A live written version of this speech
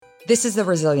This is The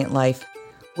Resilient Life,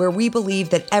 where we believe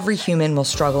that every human will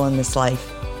struggle in this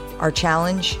life. Our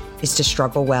challenge is to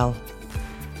struggle well.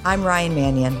 I'm Ryan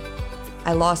Mannion.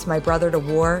 I lost my brother to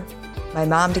war, my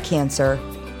mom to cancer,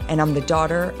 and I'm the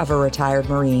daughter of a retired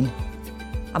Marine.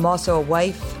 I'm also a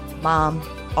wife, mom,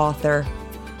 author,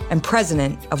 and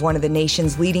president of one of the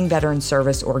nation's leading veteran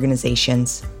service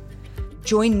organizations.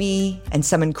 Join me and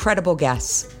some incredible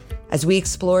guests as we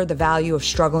explore the value of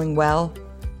struggling well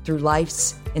through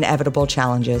life's inevitable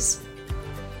challenges.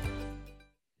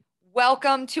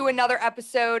 Welcome to another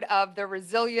episode of the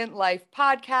Resilient Life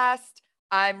podcast.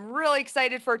 I'm really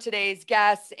excited for today's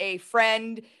guest, a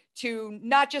friend to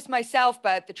not just myself,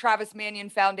 but the Travis Mannion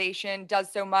Foundation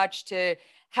does so much to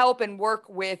help and work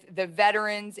with the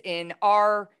veterans in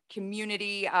our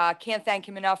community. Can't thank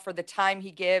him enough for the time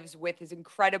he gives with his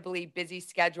incredibly busy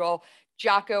schedule.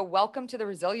 Jocko, welcome to the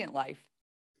Resilient Life.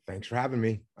 Thanks for having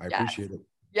me. I appreciate it.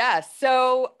 Yes.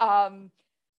 So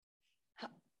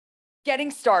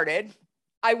getting started,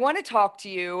 I want to talk to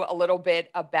you a little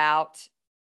bit about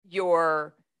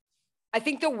I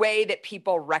think the way that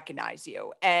people recognize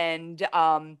you. And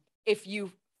if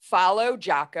you follow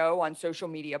Jocko on social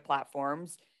media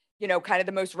platforms, you know, kind of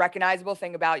the most recognizable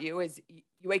thing about you is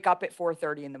you wake up at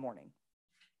 4:30 in the morning.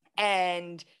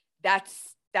 And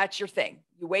that's your thing.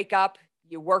 You wake up,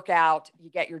 you work out, you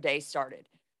get your day started.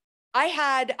 I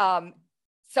had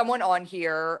someone on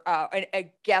here, a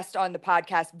guest on the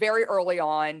podcast very early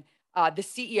on, the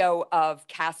CEO of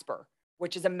Casper,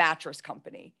 which is a mattress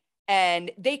company.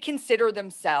 And they consider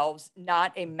themselves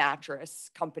not a mattress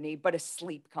company, but a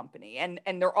sleep company. And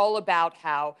they're all about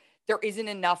how there isn't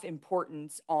enough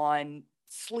importance on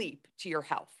sleep to your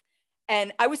health.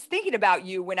 And I was thinking about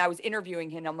you when I was interviewing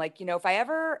him. I'm like, you know, if I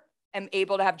ever am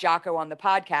able to have Jocko on the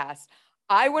podcast,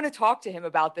 I want to talk to him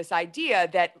about this idea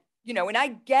that, you know, and I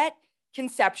get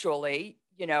conceptually,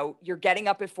 you know, you're getting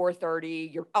up at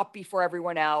 4:30, you're up before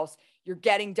everyone else, you're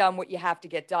getting done what you have to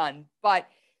get done. But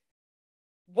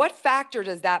what factor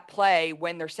does that play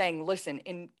when they're saying, listen,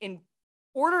 in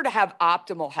order to have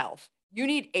optimal health, you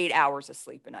need 8 hours of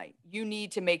sleep a night. You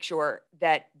need to make sure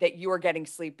that you are getting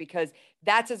sleep, because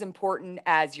that's as important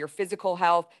as your physical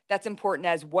health. That's important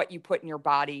as what you put in your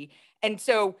body. And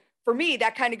so for me,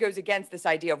 that kind of goes against this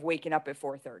idea of waking up at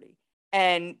 4:30.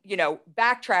 And, you know,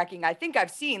 backtracking, I think I've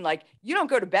seen, like, you don't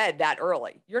go to bed that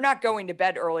early. You're not going to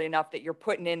bed early enough that you're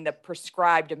putting in the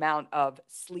prescribed amount of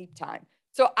sleep time.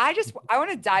 So I want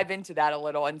to dive into that a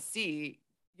little and see,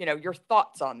 you know, your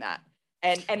thoughts on that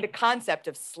and the concept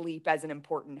of sleep as an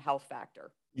important health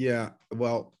factor. Yeah,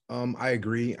 well, I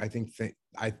agree.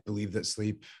 I believe that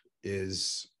sleep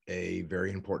is a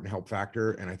very important health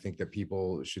factor, and I think that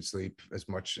people should sleep as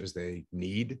much as they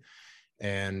need.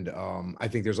 And I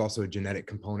think there's also a genetic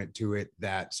component to it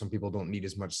that some people don't need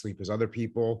as much sleep as other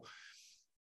people.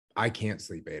 I can't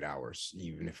sleep 8 hours,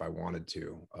 even if I wanted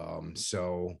to.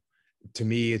 So to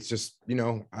me, it's just, you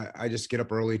know, I just get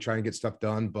up early, try and get stuff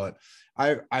done. But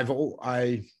I wrote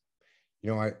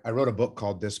a book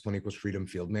called Discipline Equals Freedom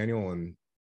Field Manual. And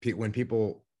when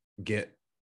people get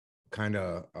kind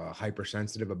of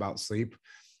hypersensitive about sleep,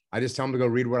 I just tell them to go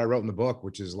read what I wrote in the book,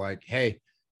 which is like, hey,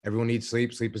 everyone needs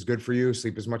sleep. Sleep is good for you.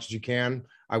 Sleep as much as you can.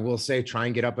 I will say, try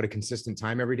and get up at a consistent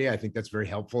time every day. I think that's very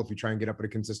helpful if you try and get up at a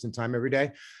consistent time every day.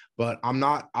 But I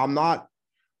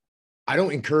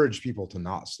don't encourage people to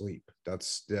not sleep.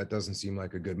 That doesn't seem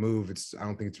like a good move. I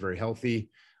don't think it's very healthy.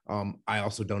 I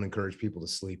also don't encourage people to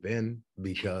sleep in,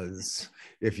 because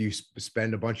if you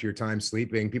spend a bunch of your time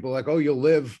sleeping, people are like, oh, you'll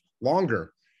live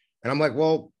longer. And I'm like,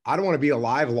 well, I don't want to be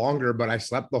alive longer, but I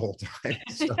slept the whole time.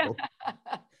 So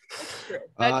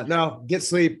no, get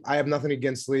sleep. I have nothing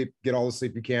against sleep. Get all the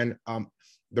sleep you can.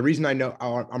 The reason I know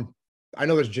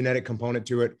there's a genetic component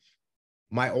to it.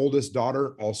 My oldest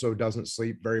daughter also doesn't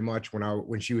sleep very much.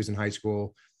 When she was in high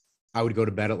school, I would go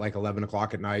to bed at like 11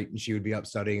 o'clock at night, and she would be up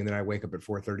studying. And then I wake up at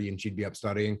 4:30 and she'd be up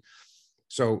studying.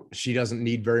 So she doesn't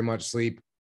need very much sleep.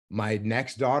 My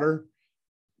next daughter,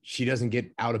 she doesn't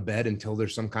get out of bed until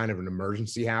there's some kind of an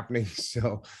emergency happening.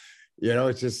 So, you know,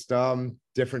 it's just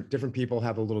different people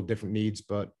have a little different needs,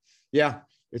 but yeah,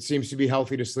 it seems to be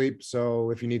healthy to sleep.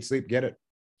 So if you need sleep, get it.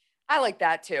 I like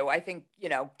that too. I think, you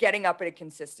know, getting up at a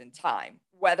consistent time,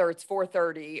 whether it's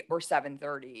 4:30 or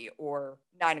 7:30 or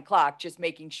 9 o'clock, just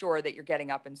making sure that you're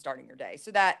getting up and starting your day.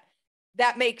 So that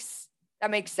makes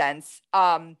sense.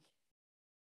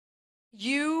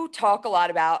 You talk a lot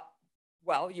about,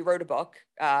 well, you wrote a book,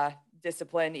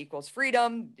 Discipline Equals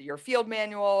Freedom, your field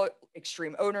manual,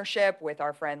 extreme ownership, with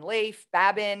our friend Leif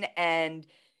Babin. And,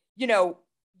 you know,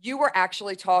 you were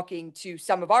actually talking to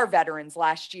some of our veterans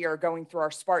last year going through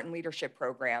our Spartan Leadership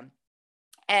Program.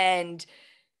 And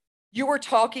you were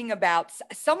talking about,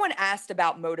 someone asked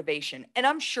about motivation, and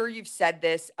I'm sure you've said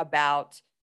this about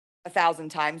 1,000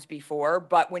 times before,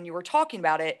 but when you were talking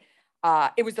about it,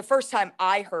 it was the first time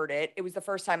I heard it. It was the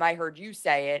first time I heard you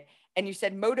say it. And you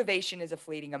said motivation is a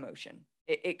fleeting emotion.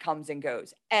 It comes and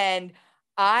goes. And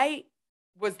I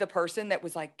was the person that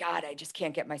was like, God, I just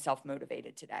can't get myself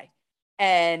motivated today.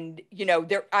 And,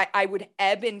 I would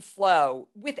ebb and flow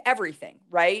with everything,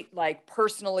 right? Like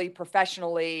personally,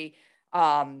 professionally,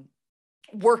 um,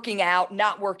 working out,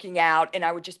 not working out. And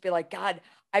I would just be like, God,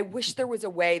 I wish there was a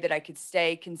way that I could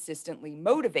stay consistently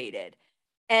motivated.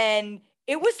 And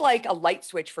it was like a light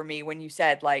switch for me when you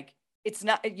said, like, it's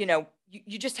not,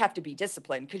 you just have to be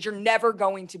disciplined because you're never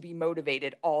going to be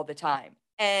motivated all the time.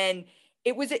 And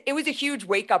it was a huge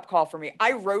wake up call for me.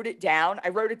 I wrote it down. I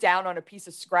wrote it down on a piece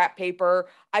of scrap paper.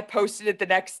 I posted it the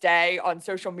next day on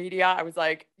social media. I was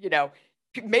like,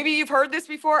 maybe you've heard this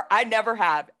before. I never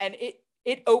have. And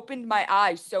it opened my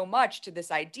eyes so much to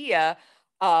this idea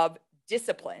of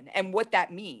discipline and what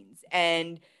that means.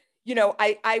 And,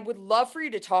 I would love for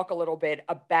you to talk a little bit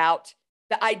about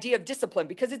the idea of discipline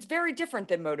because it's very different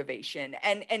than motivation.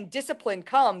 And discipline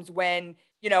comes when,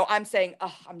 I'm saying,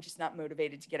 oh, I'm just not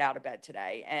motivated to get out of bed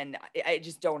today. And I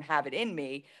just don't have it in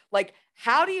me. Like,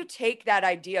 how do you take that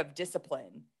idea of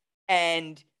discipline?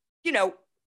 And,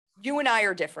 you and I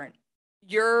are different.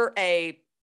 You're a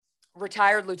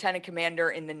retired lieutenant commander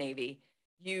in the Navy.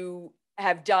 You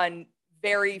have done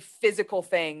very physical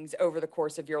things over the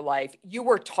course of your life. You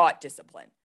were taught discipline,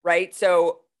 right?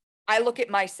 So I look at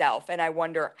myself and I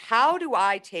wonder, how do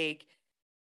I take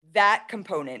that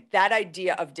component, that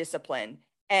idea of discipline?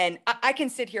 And I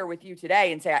can sit here with you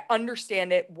today and say, I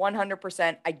understand it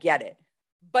 100%. I get it.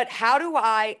 But how do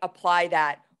I apply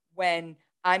that when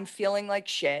I'm feeling like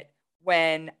shit,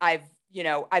 when I've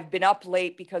been up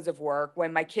late because of work,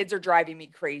 when my kids are driving me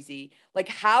crazy? Like,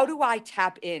 how do I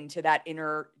tap into that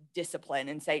inner discipline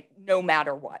and say, no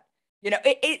matter what?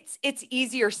 It's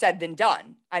easier said than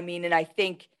done. I mean, and I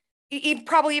think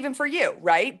probably even for you,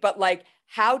 right? But like,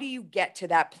 how do you get to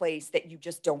that place that you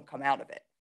just don't come out of it?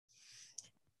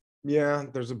 Yeah,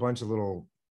 there's a bunch of little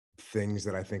things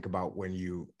that I think about when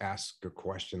you ask a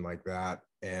question like that.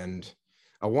 And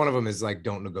one of them is like,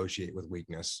 don't negotiate with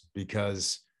weakness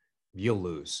because you'll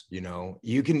lose.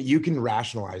 You can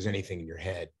rationalize anything in your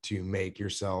head to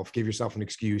give yourself an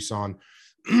excuse on,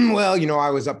 well, I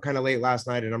was up kind of late last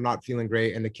night and I'm not feeling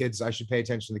great. And the kids, I should pay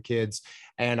attention to the kids.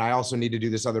 And I also need to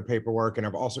do this other paperwork. And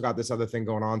I've also got this other thing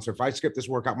going on. So if I skip this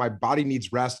workout, my body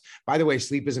needs rest. By the way,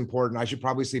 sleep is important. I should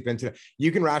probably sleep into it.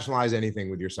 You can rationalize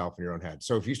anything with yourself in your own head.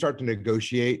 So if you start to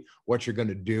negotiate what you're going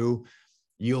to do,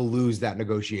 you'll lose that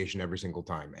negotiation every single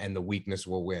time and the weakness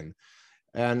will win.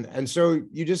 And so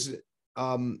you just,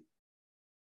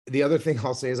 the other thing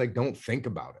I'll say is like, don't think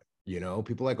about it.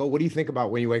 People are like, oh, what do you think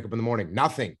about when you wake up in the morning?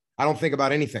 Nothing. I don't think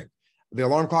about anything. The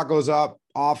alarm clock goes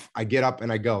off, I get up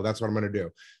and I go. That's what I'm going to do.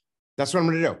 That's what I'm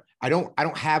going to do. I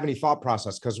don't have any thought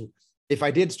process because if I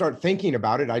did start thinking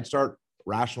about it, I'd start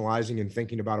rationalizing and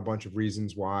thinking about a bunch of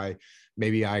reasons why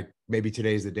maybe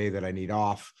today's the day that I need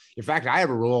off. In fact, I have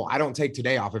a rule. I don't take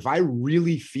today off. If I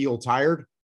really feel tired,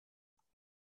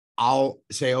 I'll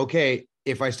say, okay,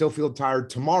 if I still feel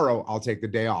tired tomorrow, I'll take the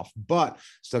day off, but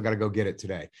still got to go get it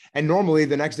today. And normally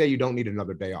the next day you don't need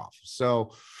another day off.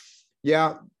 So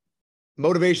yeah,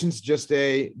 motivation's just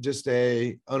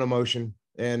an emotion.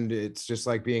 And it's just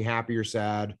like being happy or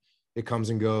sad. It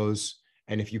comes and goes.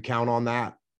 And if you count on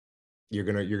that, you're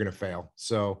going to fail.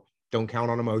 So don't count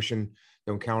on emotion.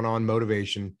 Don't count on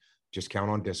motivation. Just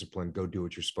count on discipline. Go do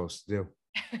what you're supposed to do.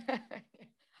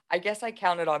 I guess I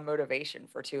counted on motivation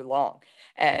for too long.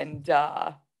 And,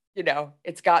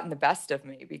 it's gotten the best of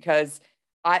me because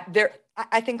I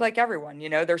think like everyone,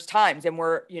 there's times and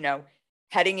we're,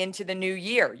 heading into the new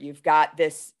year, you've got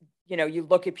this, you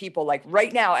look at people like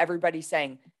right now, everybody's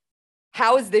saying,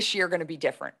 how is this year going to be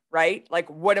different? Right? Like,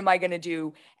 what am I going to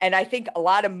do? And I think a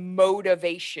lot of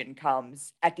motivation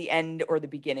comes at the end or the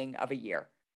beginning of a year,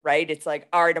 right? It's like,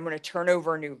 all right, I'm going to turn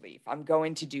over a new leaf. I'm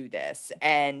going to do this.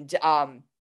 And,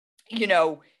 you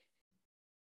know,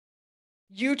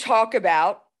 you talk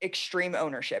about extreme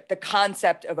ownership, the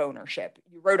concept of ownership.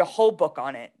 You wrote a whole book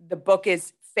on it. The book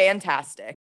is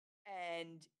fantastic.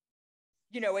 And,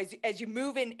 as we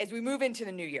move into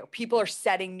the new year, people are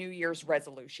setting New Year's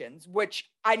resolutions, which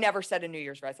I never set a New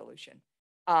Year's resolution.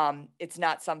 It's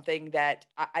not something that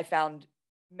I found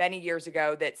many years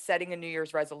ago that setting a New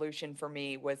Year's resolution for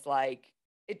me was like,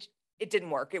 it didn't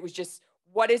work. It was just,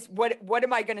 what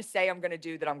am I going to say I'm going to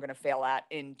do that I'm going to fail at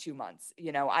in 2 months?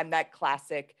 I'm that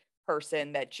classic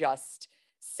person that just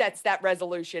sets that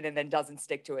resolution and then doesn't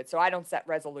stick to it. So I don't set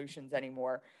resolutions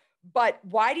anymore. But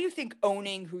why do you think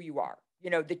owning who you are,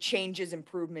 the changes,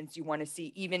 improvements you want to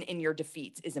see, even in your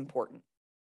defeats, is important?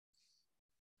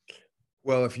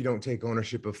 Well, if you don't take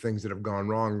ownership of things that have gone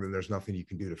wrong, then there's nothing you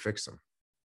can do to fix them.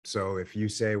 So if you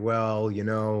say, well,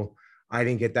 I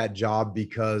didn't get that job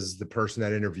because the person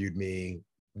that interviewed me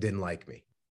didn't like me.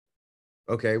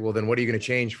 Okay, well, then what are you going to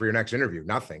change for your next interview?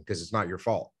 Nothing, because it's not your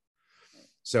fault.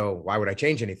 So why would I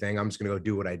change anything? I'm just going to go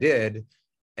do what I did.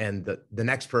 And the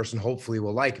next person hopefully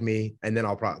will like me. And then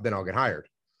I'll get hired.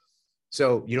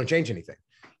 So you don't change anything.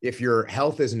 If your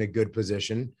health isn't a good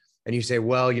position and you say,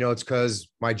 well, it's because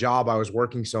my job, I was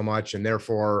working so much and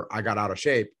therefore I got out of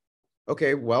shape.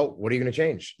 Okay, well, what are you going to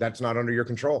change? That's not under your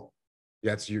control.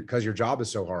 That's because your job is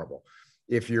so horrible.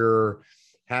 If you're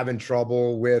having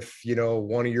trouble with,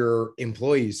 one of your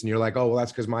employees and you're like, oh, well,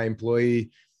 that's because my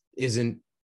employee is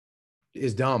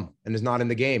dumb and is not in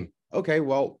the game. Okay,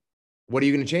 well, what are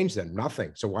you going to change then?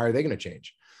 Nothing. So why are they going to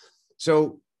change?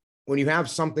 So when you have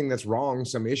something that's wrong,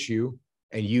 some issue,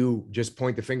 and you just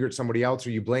point the finger at somebody else,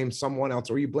 or you blame someone else,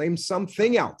 or you blame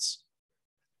something else,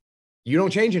 you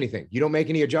don't change anything. You don't make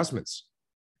any adjustments.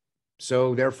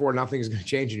 So therefore, nothing is going to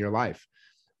change in your life.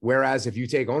 Whereas if you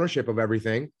take ownership of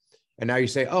everything and now you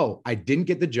say, oh, I didn't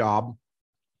get the job.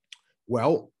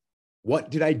 Well,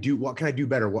 what did I do? What can I do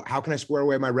better? How can I square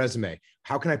away my resume?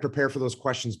 How can I prepare for those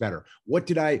questions better? What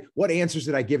answers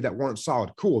did I give that weren't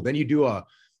solid? Cool. Then you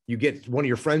get one of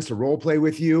your friends to role play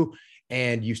with you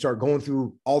and you start going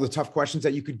through all the tough questions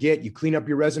that you could get. You clean up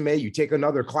your resume, you take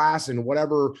another class and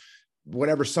whatever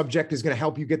subject is going to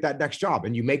help you get that next job,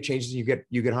 and you make changes and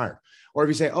you get hired. Or if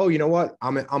you say, oh, you know what,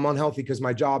 I'm unhealthy because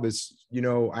my job is,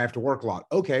 I have to work a lot.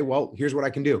 Okay, well, here's what I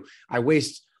can do. I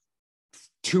waste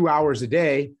 2 hours a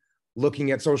day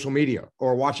looking at social media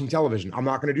or watching television. I'm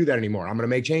not going to do that anymore. I'm going to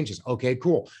make changes. Okay,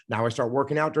 cool. Now I start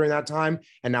working out during that time,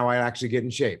 and now I actually get in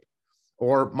shape.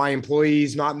 Or my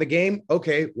employee's not in the game.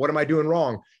 Okay, what am I doing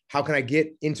wrong? How can I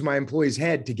get into my employee's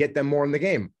head to get them more in the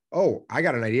game? Oh, I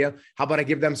got an idea. How about I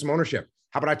give them some ownership?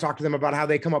 How about I talk to them about how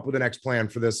they come up with the next plan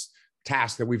for this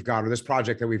task that we've got or this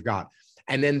project that we've got?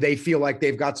 And then they feel like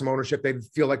they've got some ownership. They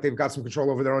feel like they've got some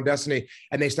control over their own destiny,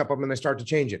 and they step up and they start to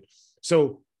change it.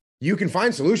 So you can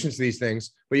find solutions to these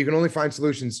things, but you can only find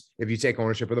solutions if you take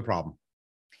ownership of the problem.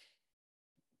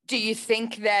 Do you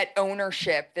think that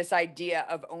ownership, this idea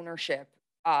of ownership,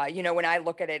 when I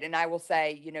look at it, and I will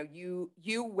say,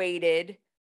 you waited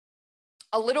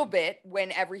a little bit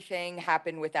when everything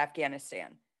happened with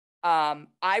Afghanistan.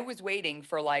 I was waiting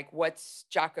for what's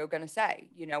Jocko going to say,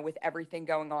 with everything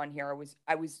going on here.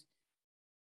 I was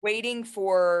waiting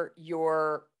for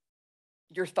your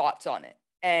thoughts on it.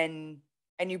 And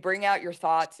you bring out your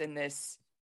thoughts in this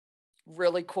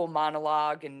really cool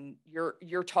monologue, and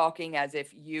you're talking as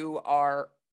if you are,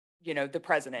 the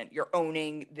president. You're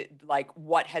owning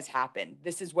what has happened.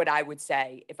 This is what I would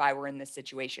say if I were in this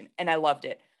situation. And I loved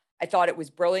it. I thought it was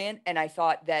brilliant. And I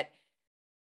thought that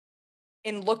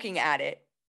in looking at it,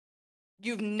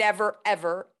 you've never,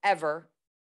 ever, ever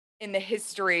in the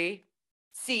history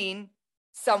seen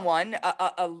someone,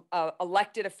 a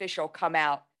elected official, come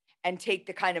out and take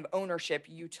the kind of ownership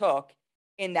you took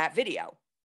in that video.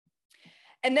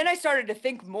 And then I started to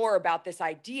think more about this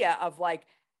idea of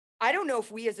I don't know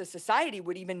if we as a society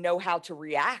would even know how to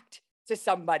react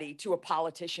to a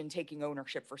politician taking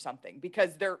ownership for something,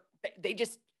 because they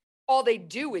just, all they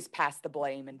do is pass the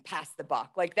blame and pass the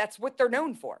buck. That's what they're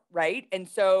known for. Right. And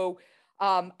so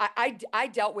I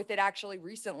dealt with it actually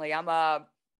recently. I'm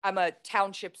a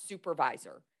township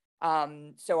supervisor.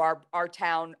 So our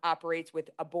town operates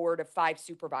with a board of 5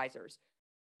 supervisors.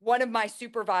 One of my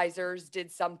supervisors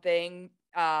did something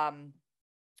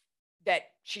that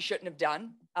she shouldn't have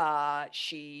done.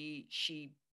 She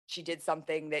did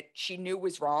something that she knew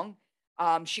was wrong.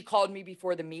 She called me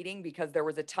before the meeting because there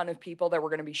was a ton of people that were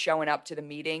going to be showing up to the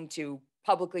meeting to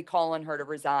publicly call on her to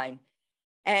resign.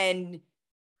 And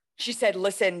she said,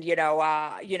 listen,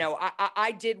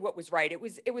 I did what was right.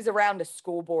 It was around a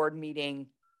school board meeting.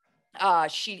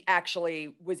 She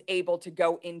actually was able to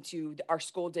go into our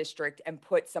school district and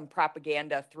put some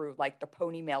propaganda through the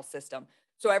pony mail system.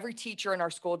 So every teacher in our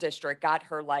school district got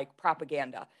her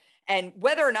propaganda. And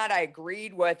whether or not I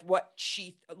agreed with what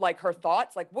she, her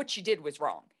thoughts, what she did was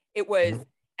wrong. It was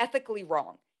ethically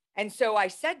wrong. And so I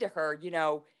said to her,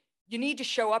 you need to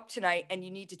show up tonight and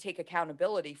you need to take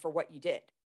accountability for what you did.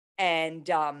 And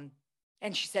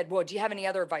she said, well, do you have any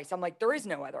other advice? I'm like, there is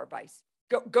no other advice.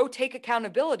 Go take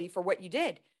accountability for what you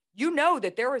did. You know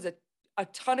that there is a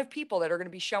ton of people that are going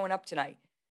to be showing up tonight.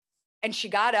 And she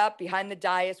got up behind the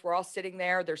dais. We're all sitting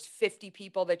there. There's 50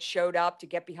 people that showed up to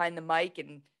get behind the mic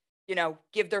and,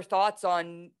 give their thoughts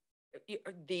on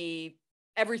the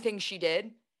everything she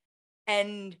did.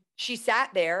 And she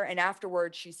sat there, and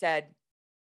afterwards she said,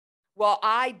 well,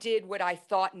 I did what I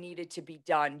thought needed to be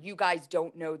done. You guys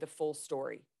don't know the full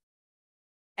story.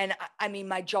 And I mean,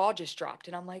 my jaw just dropped,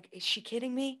 and I'm like, is she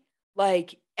kidding me?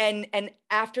 Like, and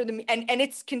after and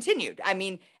it's continued. I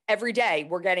mean, every day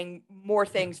we're getting more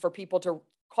things for people to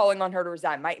calling on her to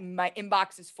resign. My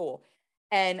inbox is full.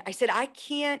 And I said, I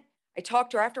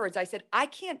talked to her afterwards. I said, I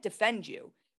can't defend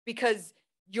you because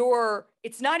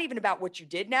it's not even about what you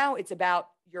did now. It's about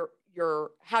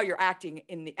your how you're acting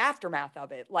in the aftermath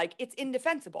of it. Like, it's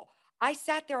indefensible. I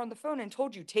sat there on the phone and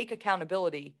told you, take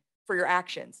accountability for your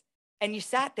actions. And you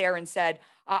sat there and said,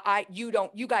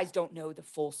 you guys don't know the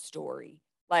full story.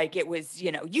 Like, it was,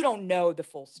 you don't know the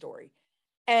full story.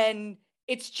 And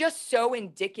it's just so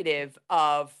indicative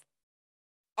of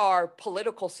our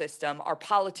political system, our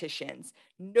politicians.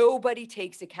 Nobody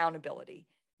takes accountability.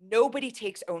 Nobody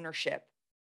takes ownership.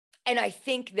 And I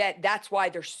think that that's why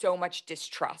there's so much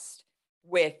distrust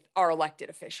with our elected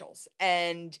officials.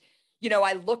 And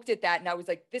I looked at that and I was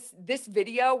like, this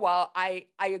video, while I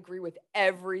agree with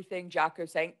everything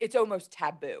Jocko's saying, it's almost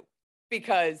taboo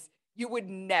because you would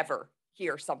never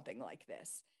hear something like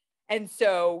this. And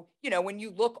so, when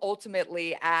you look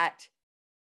ultimately at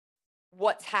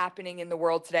what's happening in the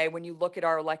world today, when you look at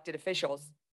our elected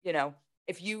officials,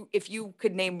 if you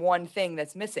could name one thing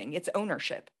that's missing, it's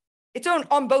ownership. It's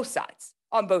on both sides,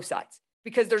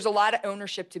 because there's a lot of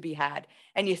ownership to be had.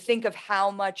 And you think of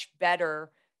how much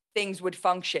better things would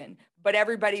function, but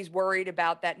everybody's worried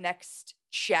about that next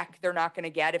check they're not going to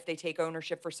get if they take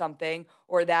ownership for something,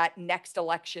 or that next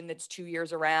election that's 2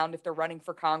 years around if they're running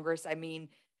for Congress. I mean,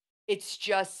 it's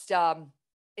just,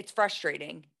 it's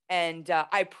frustrating. And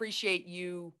I appreciate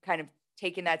you kind of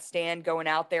taking that stand, going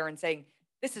out there and saying,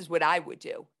 this is what I would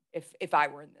do if I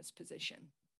were in this position.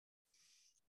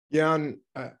 Yeah. And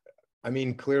I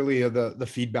mean, clearly the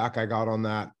feedback I got on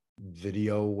that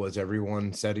video was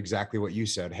everyone said exactly what you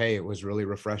said. Hey, it was really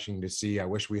refreshing to see. I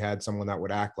wish we had someone that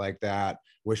would act like that.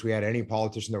 Wish we had any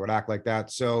politician that would act like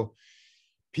that. So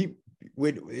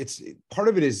it's part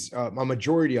of it is a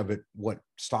majority of it. What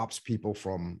stops people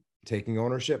from taking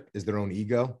ownership is their own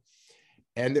ego.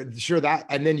 And sure that,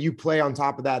 and then you play on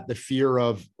top of that, the fear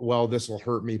of, well, this will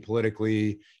hurt me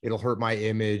politically. It'll hurt my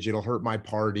image. It'll hurt my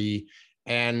party.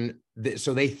 And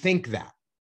so they think that,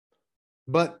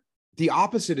 but the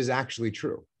opposite is actually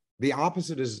true. The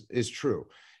opposite is true.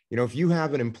 If you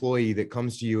have an employee that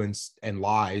comes to you and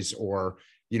lies, or,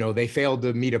 they failed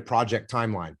to meet a project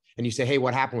timeline, and you say, hey,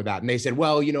 what happened with that? And they said,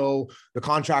 well, the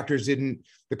contractors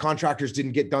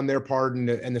didn't get done their part,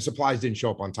 and the supplies didn't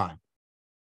show up on time.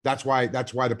 That's why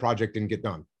the project didn't get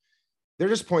done. They're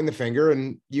just pointing the finger,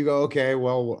 and you go, okay,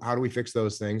 well, how do we fix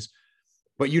those things?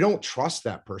 But you don't trust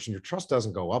that person. Your trust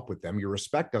doesn't go up with them. Your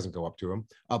respect doesn't go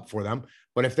up for them.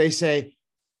 But if they say,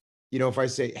 if I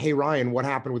say, hey, Ryan, what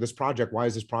happened with this project? Why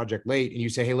is this project late? And you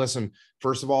say, hey, listen,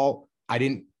 first of all, I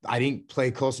didn't play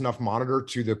close enough monitor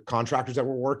to the contractors that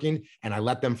were working, and I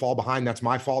let them fall behind. That's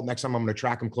my fault. Next time I'm going to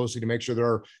track them closely to make sure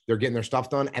they're getting their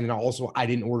stuff done. And then also, I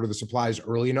didn't order the supplies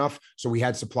early enough, so we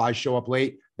had supplies show up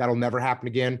late. That'll never happen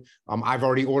again. I've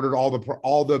already ordered all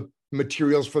the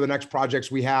materials for the next projects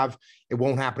we have. It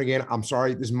won't happen again. I'm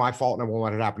sorry. This is my fault, and I won't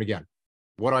let it happen again.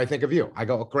 What do I think of you? I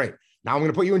go, oh, great. Now I'm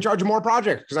going to put you in charge of more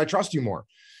projects because I trust you more.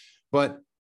 But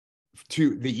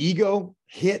to the ego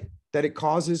hit that it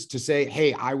causes to say,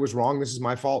 hey, I was wrong. This is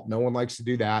my fault. No one likes to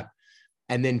do that.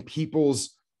 And then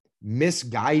people's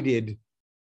misguided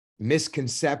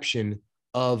misconception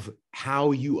of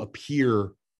how you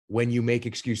appear when you make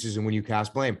excuses and when you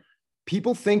cast blame.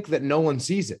 People think that no one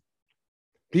sees it.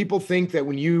 People think that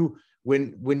when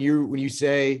you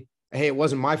say, hey, it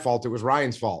wasn't my fault, it was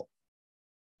Ryan's fault,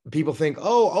 people think,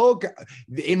 oh,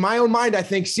 in my own mind, I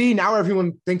think, see, now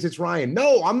everyone thinks it's Ryan.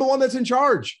 No, I'm the one that's in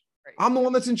charge. Right. I'm the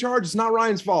one that's in charge. It's not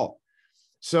Ryan's fault.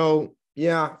 So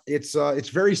yeah, it's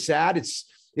very sad.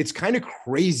 It's kind of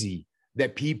crazy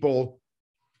that people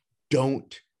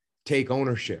don't take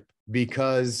ownership,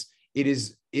 because it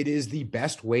is the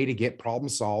best way to get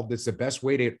problems solved. It's the best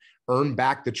way to earn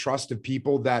back the trust of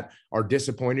people that are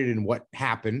disappointed in what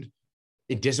happened,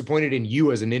 disappointed in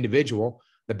you as an individual.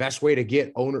 The best way to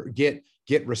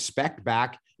get respect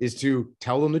back is to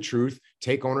tell them the truth,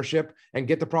 take ownership, and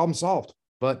get the problem solved.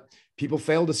 But people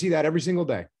fail to see that every single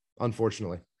day,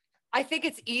 unfortunately. I think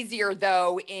it's easier,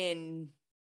 though, in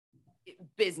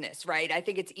business, right? I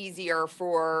think it's easier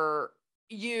for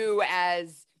you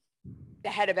as the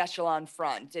head of Echelon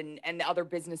Front and the other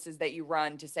businesses that you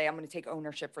run to say, I'm going to take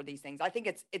ownership for these things. I think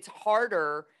it's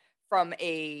harder from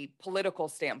a political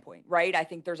standpoint, right? I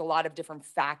think there's a lot of different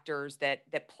factors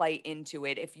that play into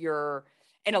it. If you're,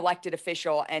 an elected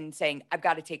official and saying, I've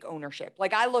got to take ownership.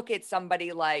 Like I look at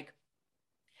somebody like,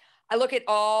 I look at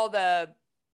all the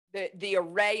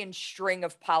array and string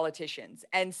of politicians,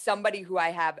 and somebody who I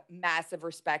have massive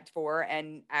respect for,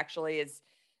 and actually is,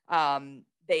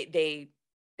 they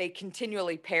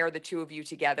continually pair the two of you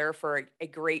together for a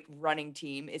great running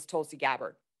team, is Tulsi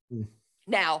Gabbard. Mm.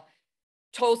 Now,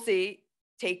 Tulsi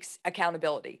takes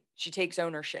accountability. She takes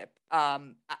ownership.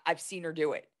 I've seen her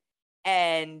do it.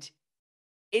 And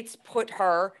it's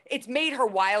made her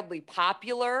wildly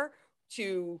popular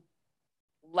to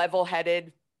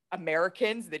level-headed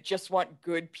Americans that just want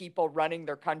good people running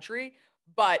their country.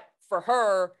 But for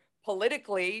her,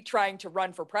 politically, trying to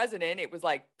run for president, it was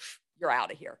like, you're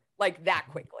out of here, like that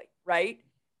quickly, right?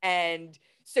 And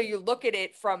so you look at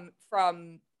it from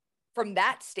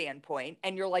that standpoint,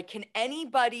 and you're like, can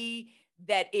anybody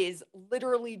that is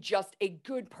literally just a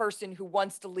good person who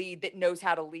wants to lead, that knows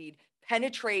how to lead,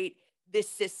 penetrate this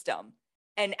system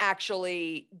and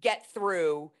actually get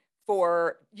through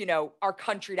for, our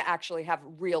country to actually have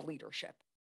real leadership?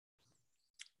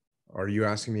 Are you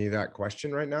asking me that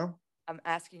question right now? I'm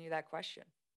asking you that question.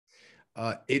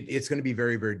 It's going to be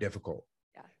very, very difficult.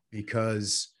 Yeah.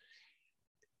 Because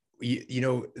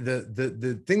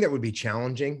the thing that would be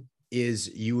challenging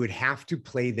is you would have to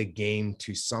play the game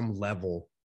to some level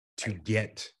to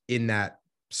get in that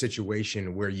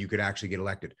situation where you could actually get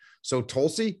elected. So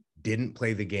Tulsi didn't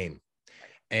play the game.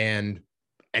 And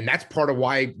that's part of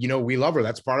why, we love her.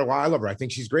 That's part of why I love her. I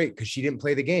think she's great because she didn't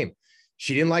play the game.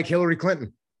 She didn't like Hillary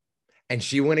Clinton, and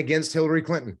she went against Hillary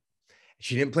Clinton.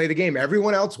 She didn't play the game.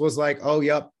 Everyone else was like, oh,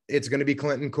 yep, it's going to be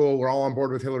Clinton. Cool. We're all on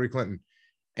board with Hillary Clinton.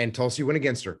 And Tulsi went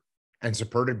against her and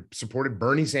supported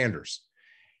Bernie Sanders.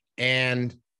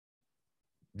 And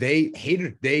they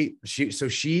hated,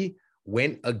 she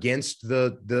went against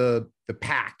the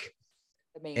pack,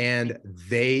 and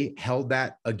they held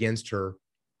that against her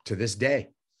to this day.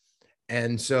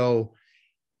 And so,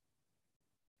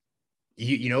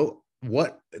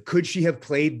 what could she have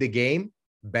played the game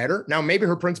better? Now, maybe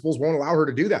her principles won't allow her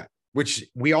to do that, which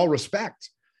we all respect.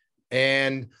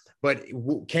 But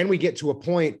can we get to a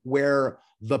point where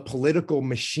the political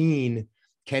machine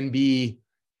can be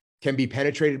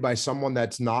penetrated by someone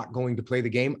that's not going to play the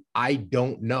game? I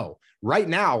don't know. Right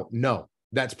now, no,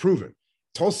 that's proven.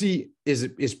 Tulsi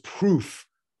is proof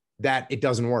that it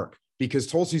doesn't work, because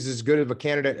Tulsi's as good of a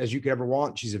candidate as you could ever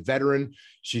want. She's a veteran.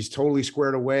 She's totally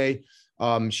squared away.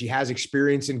 She has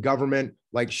experience in government.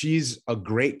 Like, she's a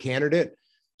great candidate.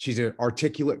 She's an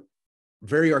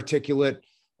very articulate,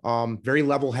 very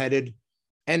level-headed.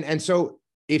 And so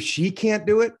if she can't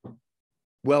do it,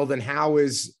 well, then how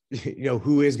is,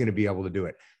 who is going to be able to do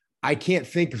it? I can't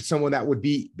think of someone that would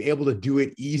be able to do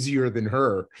it easier than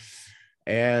her.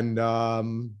 And,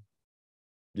 so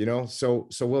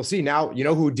we'll see. Now,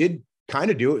 who did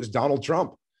kind of do it was Donald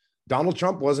Trump. Donald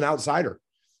Trump was an outsider,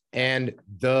 and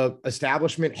the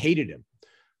establishment hated him.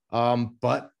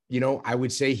 But, I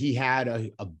would say he had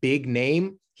a big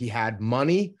name, he had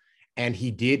money, and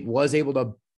he was able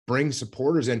to bring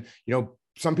supporters. And,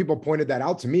 some people pointed that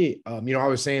out to me. I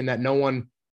was saying that no one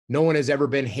has ever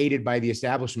been hated by the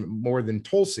establishment more than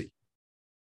Tulsi.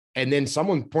 And then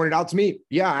someone pointed out to me,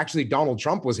 yeah, actually Donald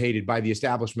Trump was hated by the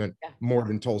establishment more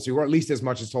than Tulsi, or at least as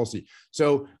much as Tulsi.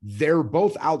 So they're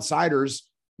both outsiders.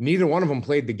 Neither one of them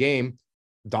played the game.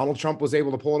 Donald Trump was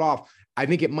able to pull it off. I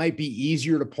think it might be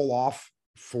easier to pull off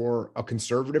for a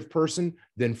conservative person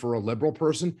than for a liberal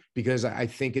person, because I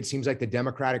think it seems like the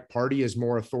Democratic Party is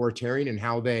more authoritarian in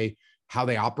how they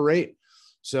operate.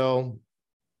 So,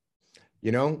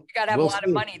 you got to have a lot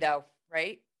of money though,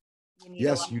 right? You need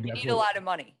a lot of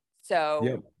money. So,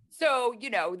 you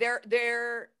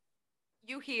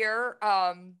hear,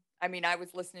 I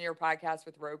was listening to your podcast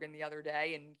with Rogan the other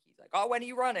day, and he's like, oh, when are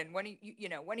you running? When are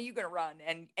you going to run?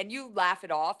 And you laugh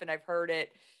it off. And I've heard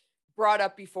it brought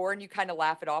up before, and you kind of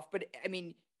laugh it off. But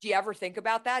do you ever think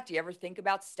about that? Do you ever think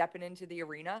about stepping into the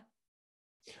arena?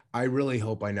 I really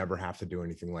hope I never have to do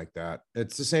anything like that.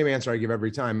 It's the same answer I give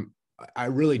every time. I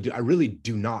really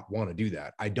do not want to do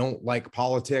that. I don't like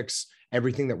politics,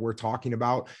 everything that we're talking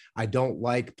about. I don't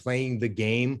like playing the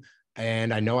game,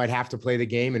 and I know I'd have to play the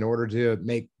game in order to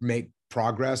make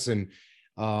progress. And,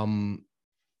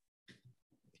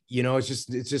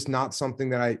 it's just not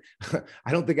something that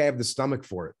I don't think I have the stomach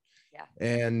for it. Yeah.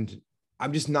 And I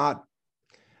just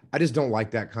don't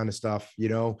like that kind of stuff.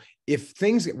 If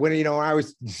things, I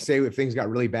always say if things got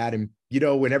really bad, and,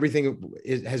 when everything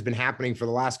has been happening for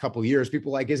the last couple of years,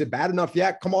 people are like, is it bad enough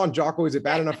yet? Come on, Jocko, is it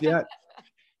bad enough yet?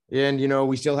 And,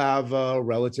 we still have a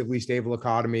relatively stable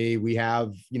economy. We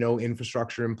have,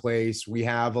 infrastructure in place. We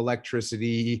have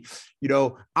electricity.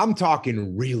 I'm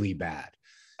talking really bad.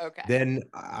 Okay. Then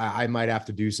I might have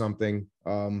to do something.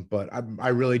 But I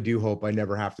really do hope I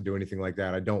never have to do anything like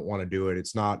that. I don't want to do it.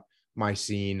 It's not my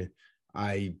scene.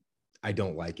 I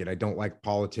don't like it. I don't like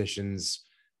politicians.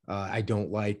 I don't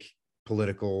like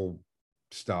political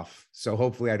stuff. So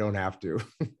hopefully I don't have to.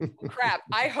 Crap.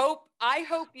 I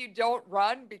hope you don't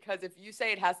run, because if you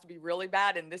say it has to be really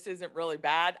bad and this isn't really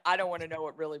bad, I don't want to know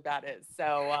what really bad is.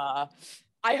 So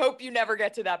I hope you never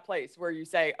get to that place where you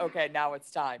say, okay, now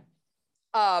it's time.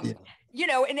 And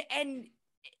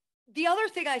the other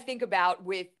thing I think about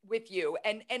with you,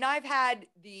 and I've had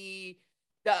the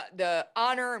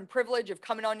honor and privilege of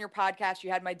coming on your podcast. You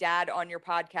had my dad on your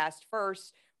podcast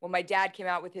first when my dad came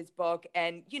out with his book,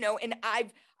 and and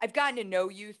I've gotten to know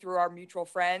you through our mutual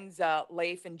friends,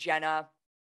 Leif and Jenna,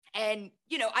 and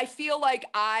I feel like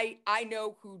I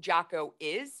know who Jocko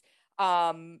is,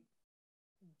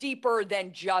 deeper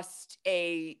than just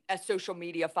a social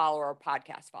media follower or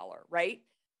podcast follower, right?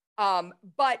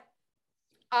 But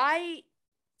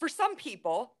for some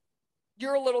people,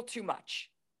 you're a little too much.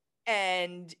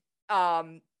 And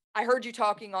I heard you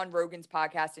talking on Rogan's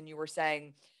podcast, and you were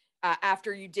saying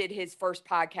after you did his first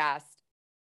podcast,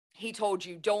 he told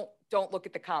you don't look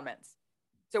at the comments.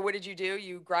 So what did you do?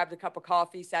 You grabbed a cup of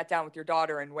coffee, sat down with your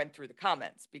daughter, and went through the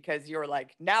comments, because you were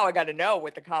like, now I got to know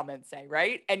what the comments say,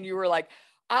 right? And you were like,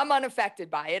 I'm unaffected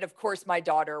by it. Of course, my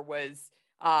daughter was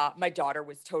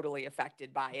totally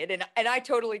affected by it, and I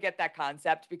totally get that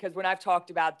concept, because when I've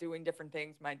talked about doing different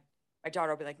things, my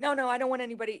daughter will be like, no, I don't want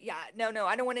anybody. Yeah, no,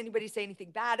 I don't want anybody to say anything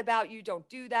bad about you. Don't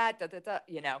do that.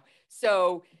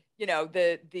 So,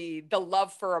 the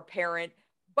love for a parent,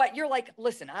 but you're like,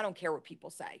 listen, I don't care what people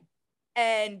say.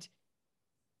 And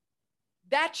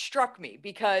that struck me,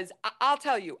 because I'll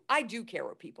tell you, I do care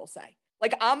what people say.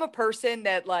 Like, I'm a person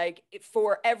that, like,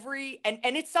 for every, and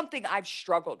it's something I've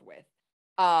struggled with.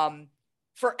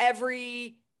 For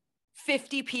every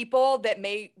 50 people that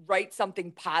may write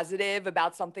something positive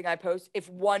about something I post, if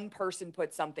one person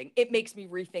puts something, it makes me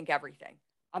rethink everything.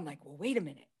 I'm like, well, wait a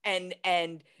minute. And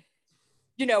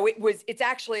it's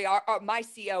actually my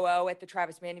COO at the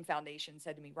Travis Manning Foundation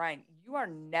said to me, Ryan, you are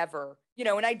never,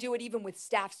 and I do it even with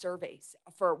staff surveys.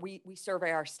 We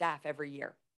survey our staff every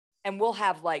year, and we'll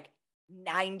have like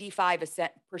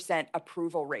 95%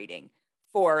 approval rating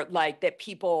for, like, that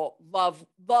people love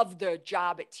the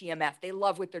job at TMF. They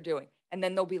love what they're doing. And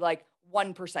then they'll be like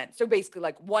 1%. So basically,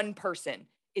 like, one person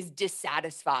is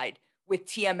dissatisfied with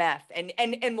TMF,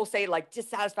 and we'll say, like,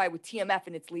 dissatisfied with TMF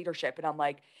and its leadership. And I'm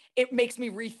like, it makes me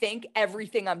rethink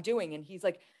everything I'm doing. And he's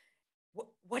like,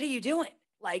 what are you doing?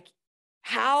 Like,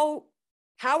 how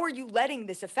are you letting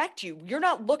this affect you? You're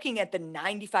not looking at the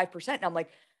 95%. And I'm like,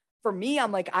 for me,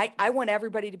 I'm like, I want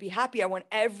everybody to be happy. I want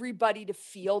everybody to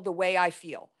feel the way I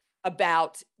feel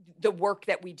about the work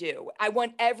that we do. I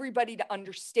want everybody to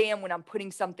understand when I'm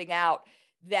putting something out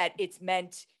that it's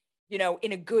meant,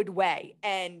 in a good way.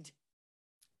 And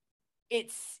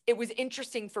it was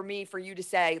interesting for me, for you to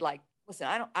say, like, listen,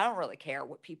 I don't really care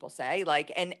what people say.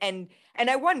 Like, and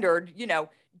I wondered,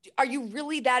 are you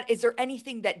really that, is there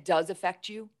anything that does affect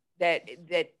you?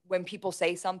 That when people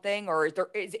say something, or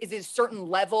is it a certain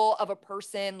level of a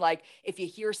person? Like, if you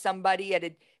hear somebody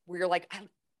where you're like,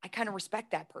 I kind of respect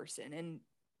that person, and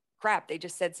crap, they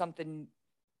just said something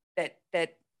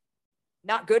that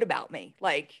not good about me.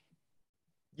 Like,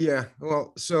 yeah,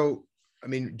 well, so I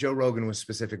mean, Joe Rogan was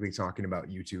specifically talking about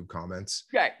YouTube comments.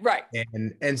 Right.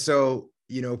 And so,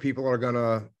 people are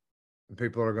gonna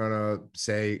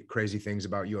say crazy things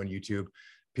about you on YouTube.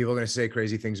 People are going to say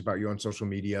crazy things about you on social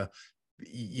media.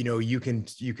 You can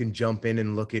jump in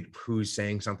and look at who's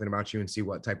saying something about you and see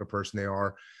what type of person they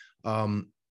are.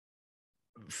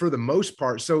 For the most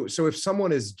part. So if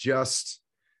someone is just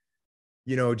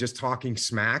talking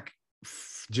smack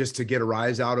just to get a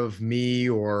rise out of me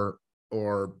or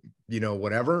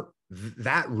whatever,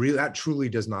 that truly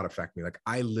does not affect me. Like,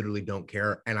 I literally don't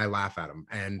care. And I laugh at them.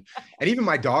 And even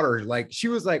my daughter, like, she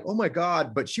was like, oh my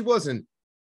God, but she wasn't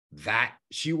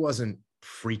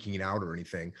freaking out or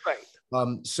anything.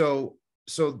 Right. So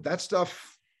that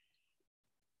stuff.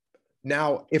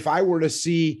 Now, if I were to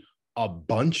see a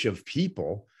bunch of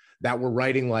people that were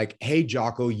writing like, hey,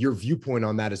 Jocko, your viewpoint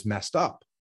on that is messed up,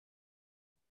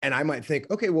 and I might think,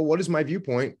 okay, well, what is my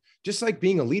viewpoint? Just like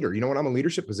being a leader, when I'm in a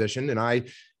leadership position and I,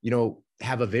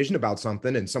 have a vision about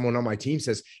something, and someone on my team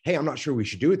says, hey, I'm not sure we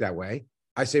should do it that way.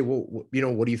 I say, well,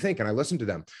 what do you think? And I listen to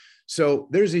them. So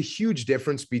there's a huge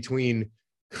difference between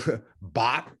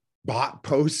bot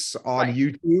posts on Right.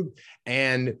 YouTube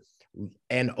and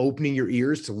and opening your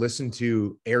ears to listen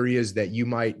to areas that you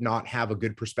might not have a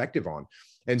good perspective on.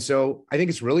 And so I think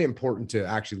it's really important to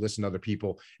actually listen to other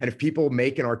people. And if people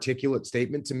make an articulate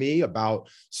statement to me about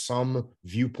some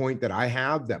viewpoint that I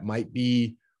have that might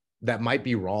be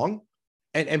wrong.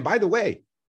 And by the way,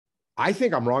 I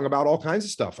think I'm wrong about all kinds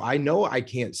of stuff. I know I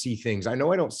can't see things. I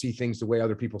know I don't see things the way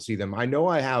other people see them. I know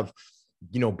I have,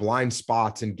 blind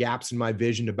spots and gaps in my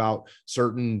vision about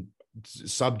certain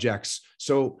subjects.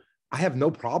 So I have no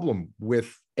problem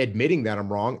with admitting that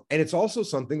I'm wrong. And it's also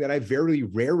something that I very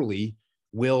rarely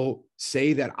will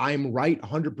say that I'm right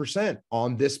 100%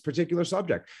 on this particular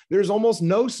subject. There's almost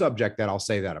no subject that I'll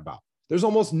say that about. There's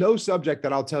almost no subject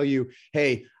that I'll tell you,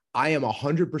 hey, I am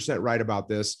 100% right about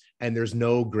this, and there's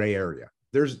no gray area.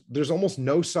 There's almost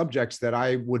no subjects that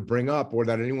I would bring up or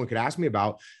that anyone could ask me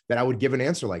about that I would give an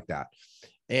answer like that.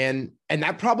 And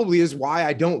that probably is why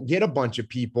I don't get a bunch of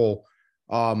people,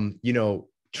 trying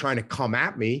to come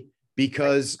at me,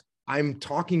 because I'm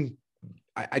talking.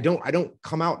 I don't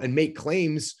come out and make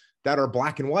claims that are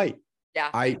black and white. Yeah.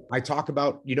 I talk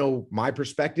about, my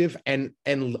perspective and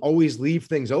always leave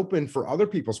things open for other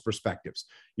people's perspectives.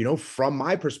 From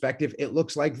my perspective, it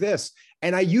looks like this.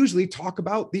 And I usually talk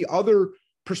about the other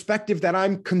perspective that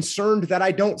I'm concerned that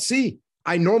I don't see.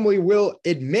 I normally will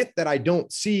admit that I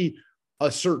don't see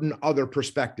a certain other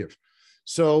perspective.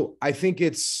 So I think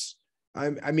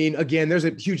again, there's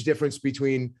a huge difference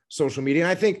between social media.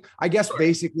 And I guess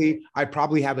basically I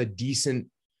probably have a decent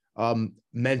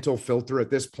mental filter at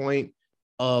this point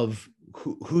of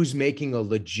who's making a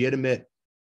legitimate,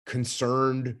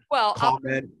 concerned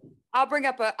comment. I'll bring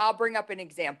up an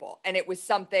example, and it was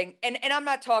something, and I'm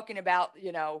not talking about,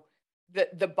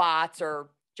 the bots or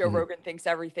Joe Rogan thinks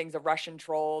everything's a Russian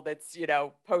troll that's,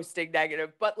 posting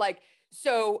negative, but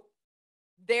so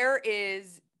there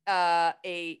is a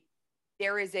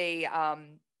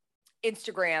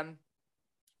Instagram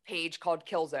page called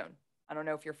Killzone. I don't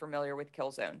know if you're familiar with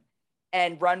Killzone,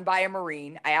 and run by a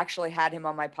Marine. I actually had him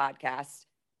on my podcast.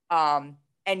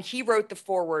 And he wrote the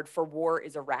foreword for War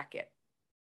is a Racket.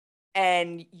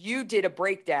 And you did a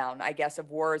breakdown, I guess, of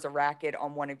War is a Racket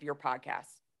on one of your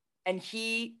podcasts. And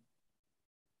he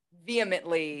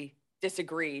vehemently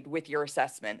disagreed with your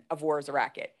assessment of War is a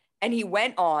Racket. And he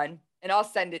went on, and I'll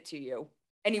send it to you.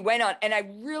 And he went on, and I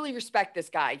really respect this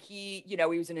guy. He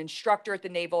was an instructor at the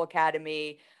Naval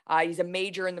Academy. He's a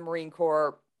major in the Marine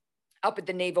Corps, up at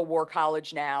the Naval War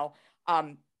College now.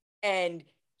 And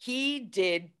he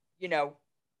did,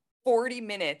 40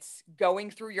 minutes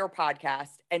going through your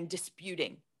podcast and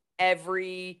disputing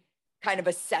every kind of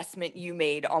assessment you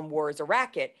made on War is a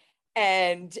Racket.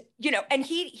 And, and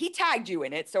he tagged you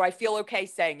in it. So I feel okay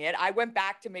saying it. I went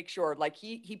back to make sure,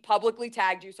 he publicly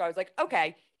tagged you. So I was like,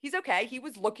 okay, he's okay. He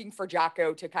was looking for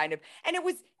Jocko to kind of, and it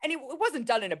wasn't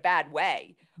done in a bad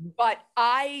way, but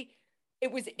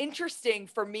it was interesting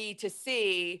for me to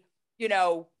see,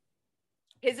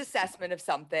 his assessment of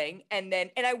something. And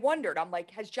I wondered, I'm like,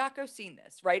 has Jocko seen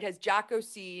this, right? Has Jocko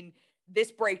seen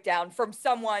this breakdown from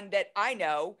someone that I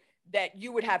know that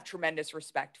you would have tremendous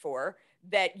respect for,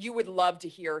 that you would love to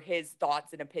hear his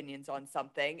thoughts and opinions on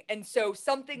something. And so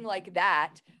something like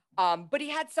that, but he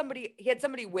had somebody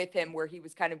with him where he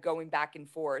was kind of going back and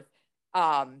forth,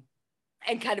 and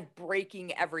kind of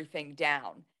breaking everything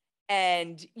down.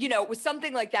 And, it was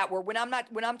something like that where when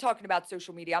I'm talking about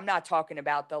social media, I'm not talking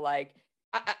about the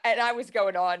and I was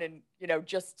going on and,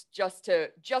 just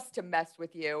to mess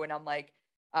with you. And I'm like,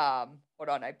 hold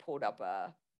on, I pulled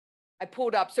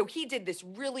up. So he did this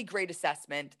really great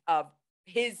assessment of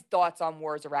his thoughts on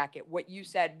War is a Racket, what you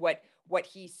said, what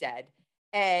he said.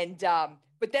 And,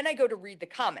 but then I go to read the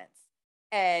comments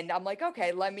and I'm like,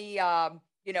 okay, let me, and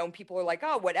people are like,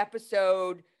 oh, what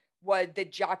episode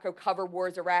did Jocko cover War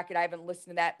is a Racket? I haven't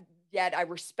listened to that yet. I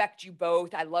respect you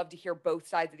both. I love to hear both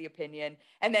sides of the opinion.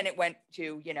 And then it went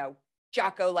to,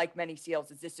 Jocko, like many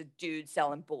SEALs, is this a dude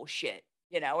selling bullshit?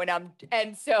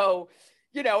 And so,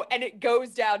 and it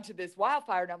goes down to this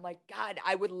wildfire. And I'm like, God,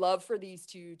 I would love for these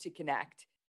two to connect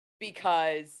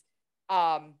because,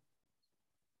 and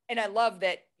I love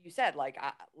that you said,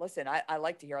 listen, I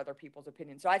like to hear other people's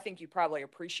opinions. So I think you probably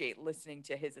appreciate listening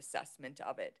to his assessment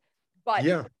of it. But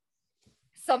yeah,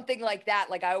 something like that,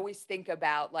 I always think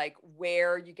about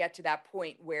where you get to that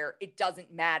point where it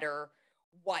doesn't matter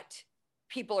what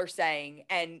people are saying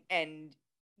and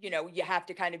you have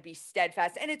to kind of be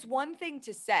steadfast. And it's one thing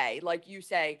to say, like you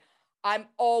say, I'm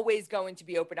always going to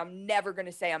be open. I'm never going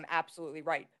to say I'm absolutely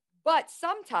right. But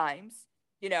sometimes,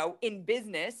 in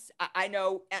business, I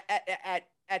know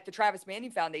at the Travis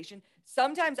Manning Foundation,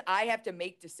 sometimes I have to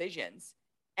make decisions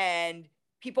and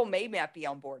people may not be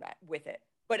on board with it.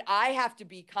 but I have to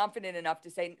be confident enough to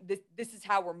say this is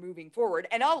how we're moving forward.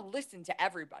 And I'll listen to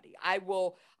everybody. I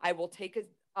will take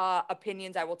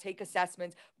opinions, I will take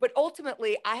assessments, but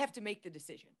ultimately I have to make the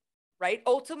decision, right?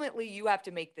 Ultimately, you have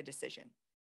to make the decision.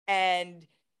 And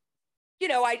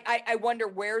I wonder,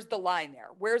 where's the line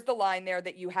there? Where's the line there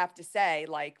that you have to say,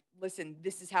 like, listen,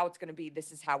 this is how it's going to be.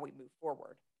 This is how we move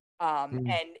forward.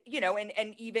 And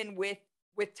even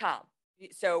with Tom,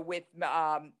 so with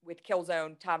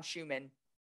Killzone, Tom Schumann,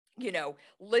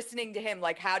 listening to him,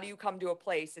 like, how do you come to a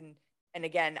place? And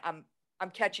again, I'm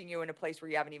catching you in a place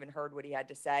where you haven't even heard what he had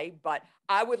to say, but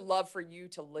I would love for you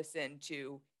to listen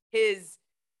to his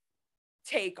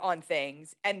take on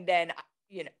things, and then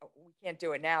we can't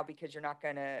do it now because you're not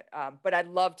going to, but I'd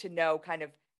love to know kind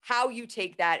of how you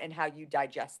take that and how you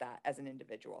digest that as an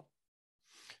individual.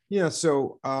 Yeah.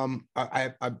 So I'm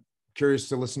curious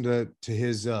to listen to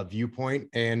his viewpoint,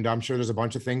 and I'm sure there's a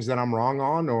bunch of things that I'm wrong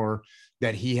on, or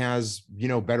that he has,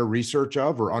 better research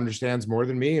of, or understands more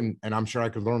than me. And I'm sure I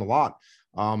could learn a lot.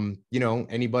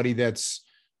 Anybody that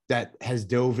has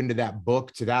dove into that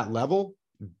book to that level,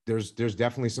 there's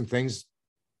definitely some things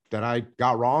that I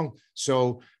got wrong.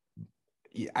 So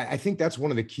I think that's one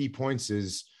of the key points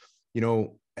is,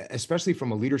 especially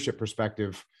from a leadership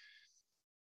perspective,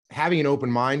 having an open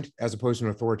mind as opposed to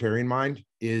an authoritarian mind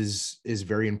is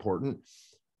very important.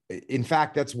 In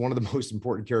fact, that's one of the most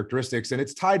important characteristics, and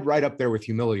it's tied right up there with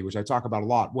humility, which I talk about a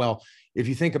lot. Well, if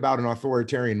you think about an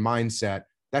authoritarian mindset,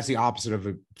 that's the opposite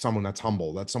of someone that's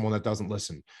humble. That's someone that doesn't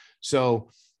listen. So,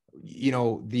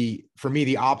 for me,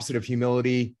 the opposite of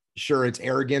humility, sure, it's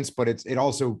arrogance, but it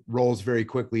also rolls very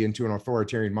quickly into an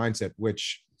authoritarian mindset,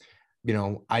 which,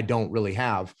 I don't really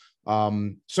have.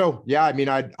 So yeah, I mean,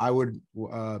 I would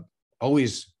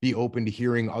always be open to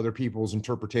hearing other people's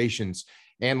interpretations.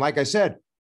 And like I said,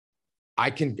 I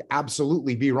can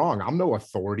absolutely be wrong. I'm no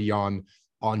authority on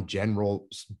General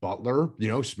Butler,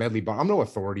 Smedley, but I'm no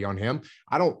authority on him.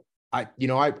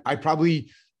 I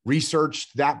probably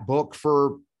researched that book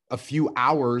for a few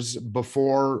hours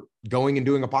before going and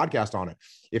doing a podcast on it.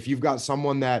 If you've got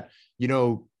someone that,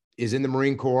 is in the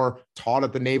Marine Corps, taught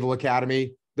at the Naval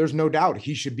Academy, there's no doubt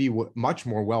he should be much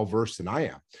more well-versed than I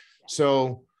am.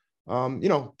 So,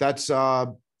 that's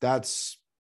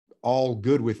all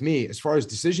good with me. As far as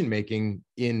decision-making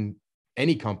in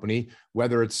any company,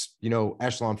 whether it's,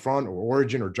 Echelon Front or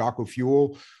Origin or Jocko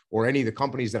Fuel or any of the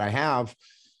companies that I have,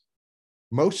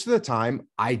 most of the time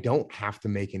I don't have to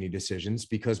make any decisions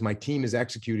because my team is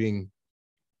executing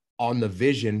on the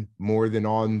vision more than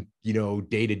on,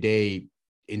 day-to-day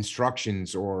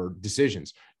instructions or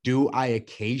decisions. Do I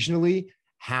occasionally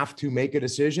have to make a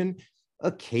decision?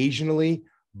 Occasionally,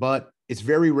 but it's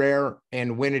very rare.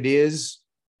 And when it is,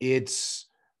 it's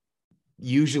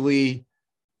usually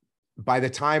by the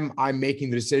time I'm making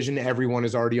the decision, everyone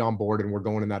is already on board and we're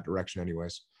going in that direction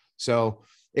anyways. So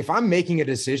if I'm making a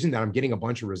decision that I'm getting a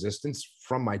bunch of resistance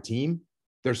from my team,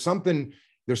 there's something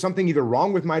either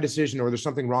wrong with my decision or there's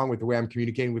something wrong with the way I'm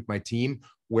communicating with my team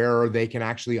where they can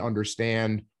actually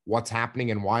understand what's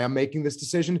happening and why I'm making this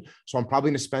decision. So I'm probably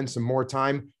going to spend some more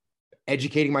time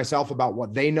educating myself about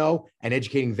what they know and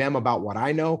educating them about what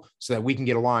I know so that we can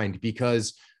get aligned.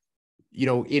 Because,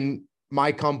 in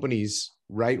my companies,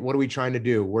 right, what are we trying to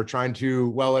do? We're trying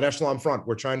to, at Echelon Front,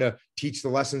 we're trying to teach the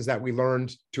lessons that we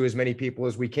learned to as many people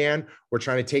as we can. We're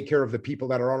trying to take care of the people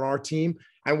that are on our team,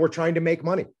 and we're trying to make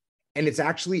money. And it's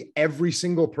actually every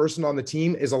single person on the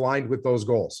team is aligned with those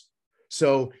goals.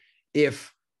 So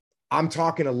if I'm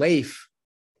talking to Leif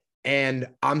and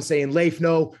I'm saying, Leif,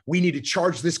 no, we need to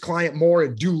charge this client more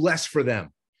and do less for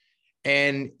them.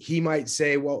 And he might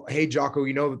say, well, hey, Jocko,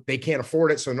 they can't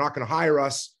afford it, so they're not going to hire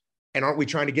us. And aren't we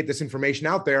trying to get this information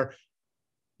out there?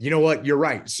 You know what? You're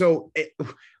right. So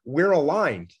we're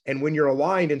aligned. And when you're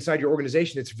aligned inside your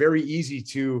organization, it's very easy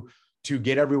to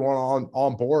get everyone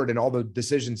on board and all the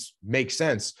decisions make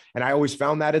sense. And I always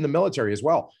found that in the military as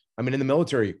well. I mean, in the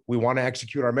military, we want to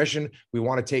execute our mission. We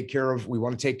want to take care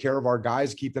of our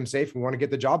guys, keep them safe. We want to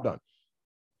get the job done.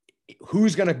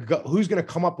 Who's going to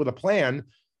come up with a plan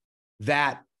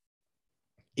that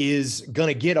is going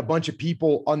to get a bunch of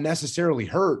people unnecessarily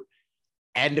hurt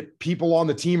and people on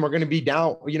the team are going to be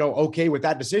down, okay with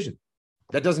that decision?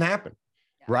 That doesn't happen.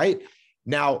 Yeah. Right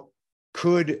now,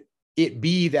 could it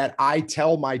be that I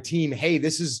tell my team, hey,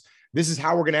 this is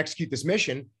how we're going to execute this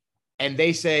mission. And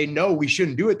they say, no, we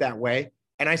shouldn't do it that way.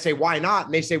 And I say, why not?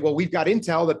 And they say, well, we've got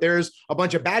intel that there's a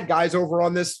bunch of bad guys over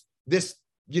on this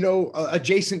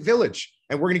adjacent village,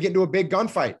 and we're going to get into a big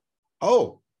gunfight.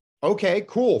 Oh, okay,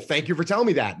 cool. Thank you for telling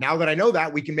me that. Now that I know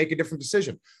that, we can make a different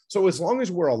decision. So as long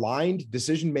as we're aligned,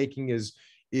 decision-making is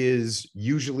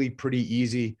usually pretty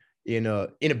easy. in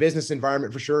a business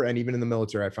environment for sure. And even in the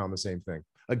military, I found the same thing.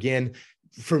 Again,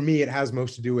 for me, it has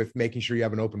most to do with making sure you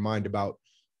have an open mind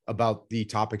about the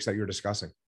topics that you're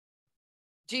discussing.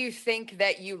 Do you think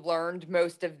that you learned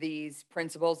most of these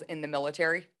principles in the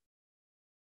military?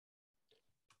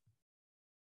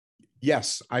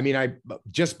 Yes. I mean, I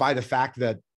just by the fact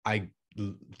that I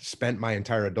spent my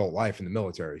entire adult life in the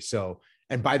military. So,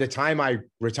 and by the time I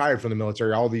retired from the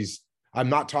military, all these, I'm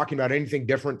not talking about anything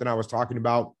different than I was talking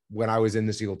about when I was in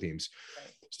the SEAL teams.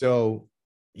 Right. So,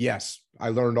 yes, I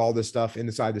learned all this stuff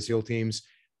inside the SEAL teams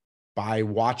by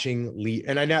watching lead.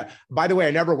 And by the way,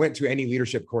 I never went to any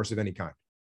leadership course of any kind.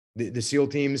 The SEAL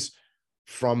teams,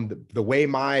 from the way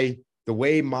my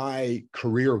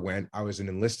career went, I was an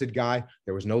enlisted guy.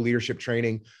 There was no leadership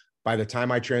training. By the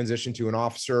time I transitioned to an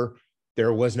officer,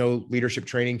 there was no leadership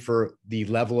training for the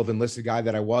level of enlisted guy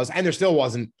that I was. And there still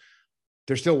wasn't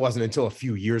until a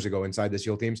few years ago inside the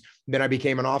SEAL teams. Then I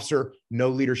became an officer, no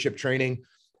leadership training,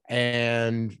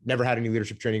 and never had any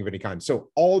leadership training of any kind. So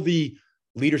all the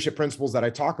leadership principles that I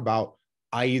talk about,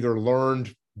 I either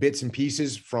learned bits and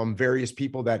pieces from various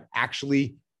people that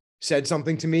actually said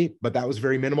something to me, but that was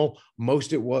very minimal.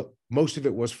 Most of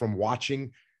it was from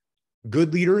watching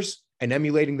good leaders and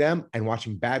emulating them, and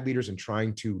watching bad leaders and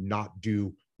trying to not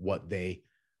do what they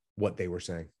were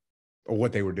saying or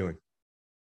what they were doing.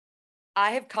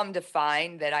 I have come to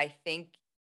find that I think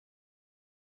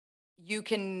you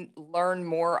can learn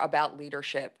more about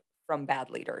leadership from bad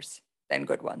leaders than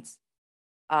good ones.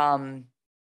 Um,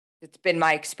 it's been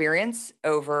my experience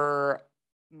over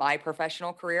my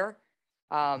professional career,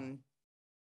 um,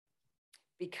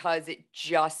 because it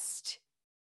just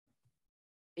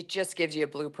gives you a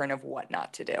blueprint of what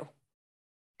not to do.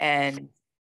 And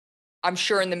I'm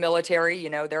sure in the military,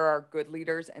 there are good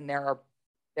leaders and there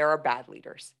are bad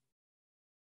leaders.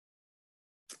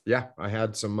 Yeah, I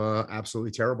had some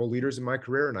absolutely terrible leaders in my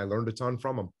career, and I learned a ton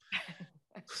from them.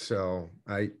 So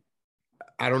I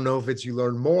don't know if it's you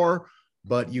learn more,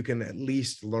 but you can at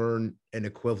least learn an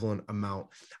equivalent amount.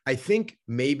 I think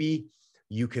maybe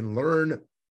you can learn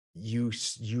you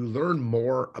learn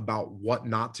more about what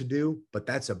not to do, but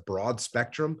that's a broad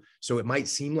spectrum. So it might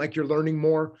seem like you're learning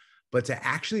more, but to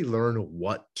actually learn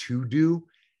what to do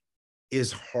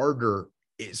is harder.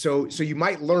 So you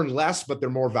might learn less, but they're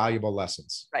more valuable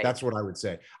lessons. Right. That's what I would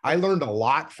say. I learned a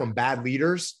lot from bad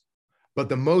leaders, but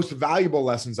the most valuable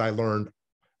lessons I learned,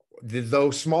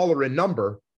 though smaller in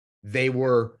number, they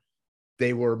were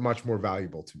much more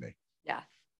valuable to me. Yeah.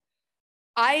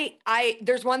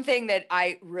 There's one thing that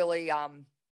I really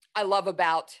I love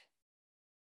about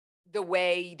the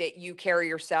way that you carry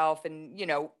yourself and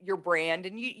your brand,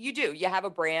 and you have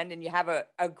a brand, and you have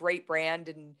a great brand,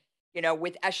 and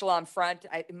with Echelon Front.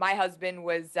 My husband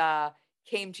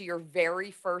came to your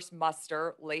very first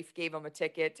muster. Leif gave him a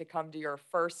ticket to come to your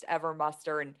first ever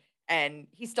muster, and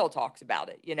he still talks about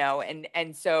it,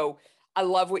 and so I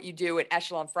love what you do at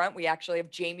Echelon Front. We actually have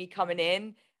Jamie coming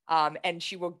in, and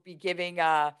she will be giving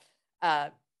a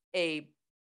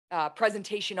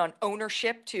presentation on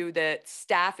ownership to the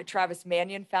staff at Travis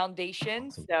Manion Foundation.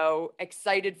 Awesome. So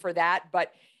excited for that.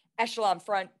 But Echelon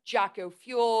Front, Jocko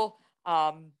Fuel,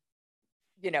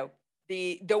 the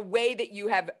way that you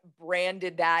have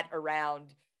branded that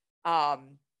around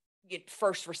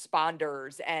first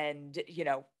responders, and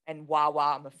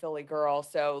Wawa, I'm a Philly girl,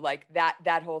 so like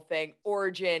that whole thing,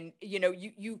 Origin,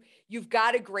 you've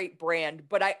got a great brand,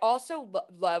 but I also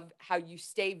love how you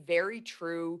stay very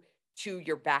true to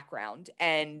your background,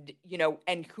 and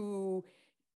and who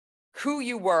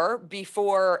you were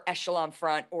before Echelon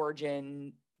Front,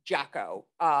 Origin, Jocko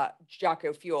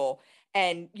Fuel.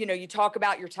 And you talk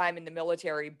about your time in the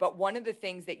military, but one of the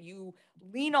things that you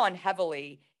lean on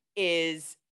heavily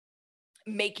is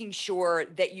making sure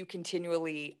that you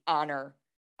continually honor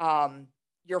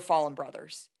your fallen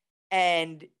brothers.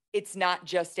 And it's not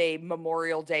just a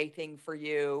Memorial Day thing for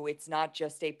you. It's not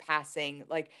just a passing,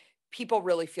 like, people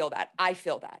really feel that. I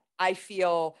feel that. I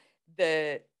feel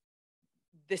the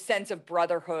sense of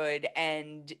brotherhood,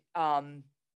 and as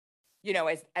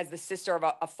the sister of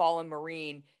a fallen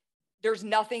Marine, there's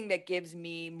nothing that gives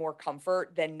me more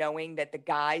comfort than knowing that the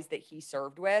guys that he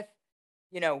served with,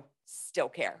 still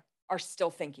care, are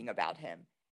still thinking about him.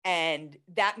 And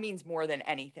that means more than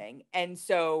anything. And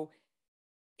so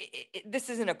this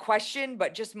isn't a question,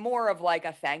 but just more of like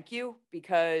a thank you,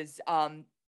 because,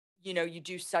 you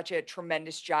do such a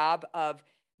tremendous job of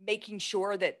making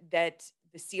sure that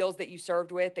the SEALs that you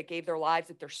served with, that gave their lives,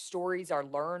 that their stories are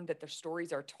learned, that their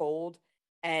stories are told.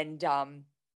 And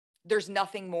there's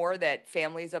nothing more that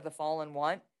families of the fallen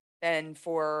want than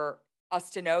for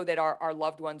us to know that our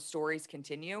loved ones' stories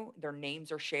continue, their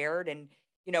names are shared, and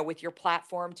with your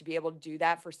platform to be able to do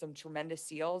that for some tremendous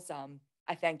SEALs.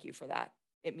 I thank you for that.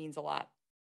 It means a lot.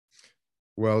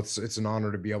 Well, it's an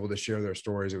honor to be able to share their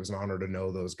stories. It was an honor to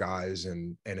know those guys,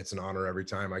 and it's an honor every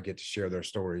time I get to share their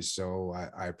stories. So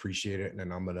I appreciate it,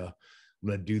 and I'm gonna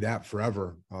do that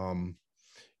forever.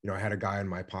 I had a guy on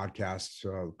my podcast,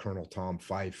 Colonel Tom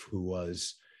Fife,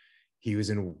 he was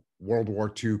in World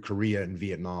War II, Korea, and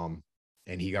Vietnam,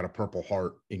 and he got a Purple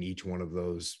Heart in each one of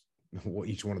those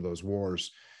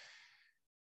wars.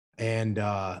 And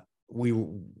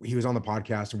he was on the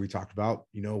podcast, and we talked about,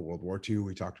 World War II.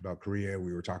 We talked about Korea.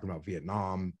 We were talking about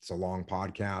Vietnam. It's a long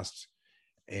podcast.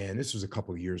 And this was a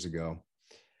couple of years ago.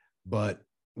 But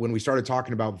when we started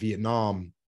talking about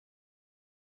Vietnam,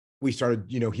 we started,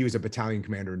 he was a battalion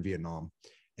commander in Vietnam.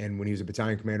 And when he was a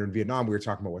battalion commander in Vietnam, we were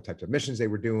talking about what types of missions they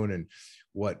were doing and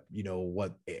what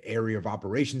area of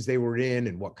operations they were in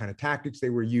and what kind of tactics they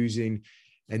were using.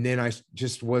 And then I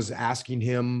just was asking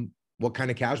him what kind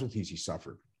of casualties he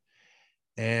suffered.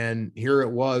 And here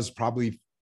it was, probably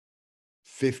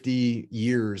 50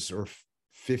 years or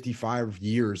 55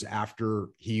 years after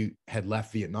he had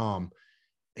left Vietnam,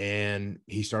 and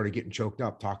he started getting choked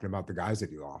up talking about the guys that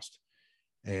he lost.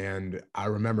 And I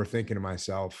remember thinking to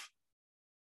myself,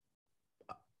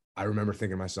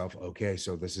 okay,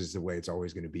 so this is the way it's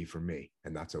always going to be for me,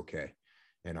 and that's okay.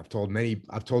 And I've told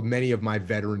many of my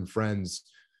veteran friends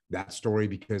that story,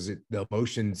 because the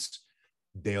emotions,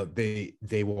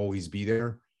 they will always be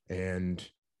there, and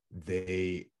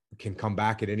they can come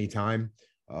back at any time.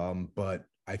 But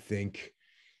I think,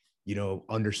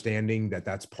 understanding that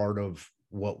that's part of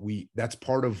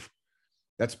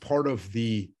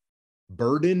the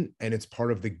burden, and it's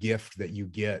part of the gift that you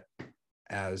get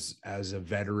as a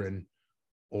veteran,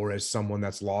 or as someone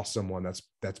that's lost someone.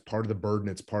 That's part of the burden.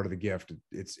 It's part of the gift.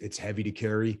 It's heavy to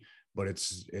carry, but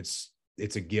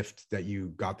it's a gift that you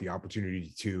got the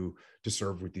opportunity to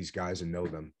serve with these guys and know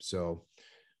them. So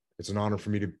it's an honor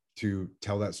for me to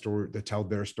tell that story, to tell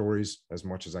their stories as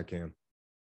much as I can.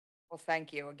 Well,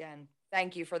 thank you again.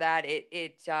 Thank you for that.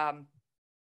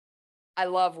 I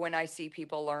love when I see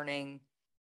people learning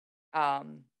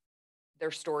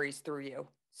their stories through you.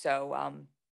 So,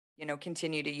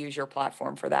 continue to use your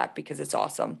platform for that, because it's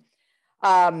awesome.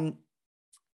 I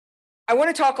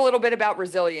want to talk a little bit about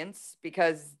resilience,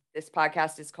 because this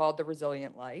podcast is called The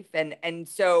Resilient Life. And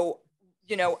so,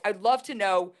 I'd love to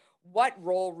know what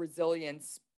role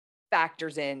resilience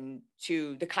factors in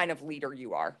to the kind of leader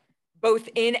you are, both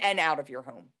in and out of your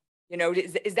home.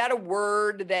 Is that a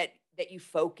word that you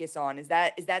focus on? Is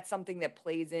that something that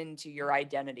plays into your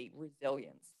identity,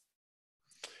 resilience?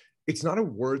 It's not a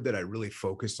word that I really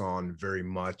focus on very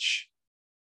much.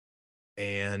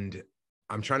 And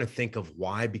I'm trying to think of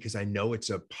why, because I know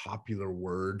it's a popular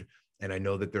word, and I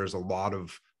know that there's a lot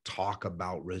of talk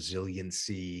about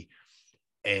resiliency,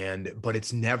 but I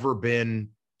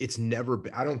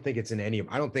don't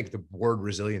think the word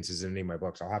resilience is in any of my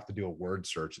books. I'll have to do a word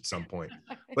search at some point.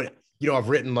 But, I've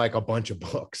written like a bunch of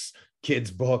books, kids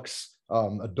books,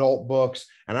 adult books.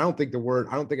 And I don't think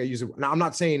I use it. Now, I'm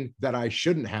not saying that I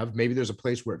shouldn't have. Maybe there's a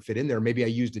place where it fit in there. Maybe I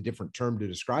used a different term to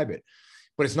describe it,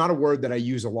 but it's not a word that I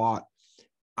use a lot.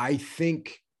 I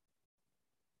think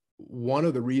one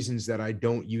of the reasons that I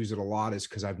don't use it a lot is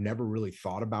because I've never really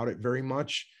thought about it very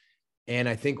much. And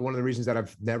I think one of the reasons that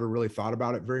I've never really thought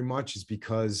about it very much is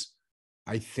because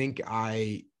I think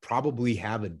I probably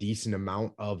have a decent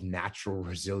amount of natural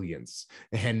resilience.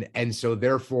 And so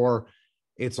therefore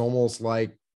it's almost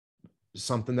like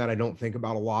something that I don't think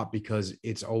about a lot, because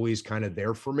it's always kind of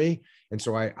there for me. And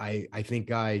so I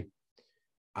think I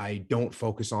don't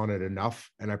focus on it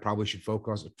enough, and I probably should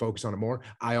focus on it more.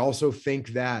 I also think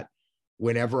that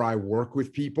whenever I work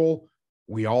with people,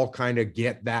 we all kind of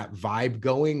get that vibe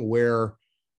going where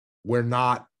we're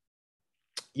not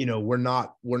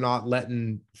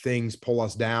letting things pull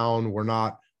us down. We're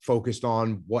not focused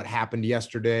on what happened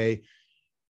yesterday.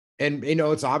 And,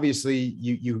 it's obviously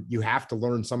you have to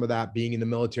learn some of that being in the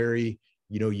military.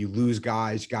 You lose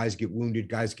guys get wounded,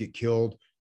 guys get killed.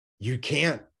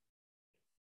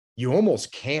 You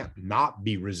almost can't not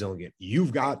be resilient.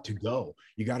 You've got to go.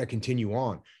 You got to continue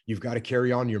on. You've got to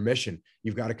carry on your mission.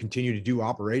 You've got to continue to do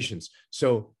operations.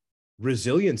 So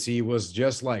resiliency was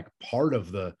just like part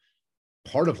of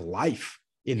life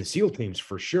in the SEAL teams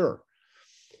for sure.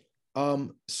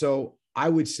 So I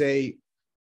would say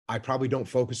I probably don't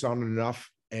focus on it enough,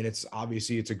 and it's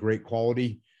a great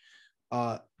quality.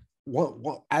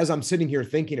 As I'm sitting here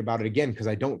thinking about it again, because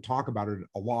I don't talk about it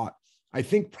a lot, I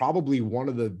think probably one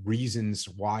of the reasons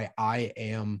why I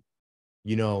am,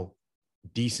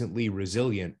 decently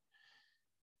resilient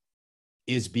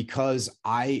is because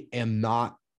I am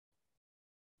not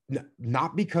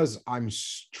not because I'm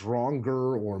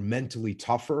stronger or mentally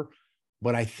tougher,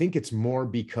 but I think it's more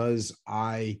because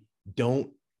I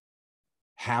don't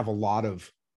have a lot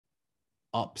of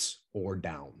ups or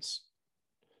downs.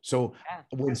 So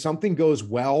when something goes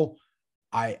well,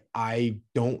 I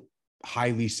don't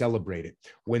highly celebrate it.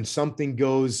 When something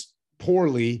goes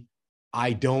poorly,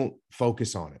 I don't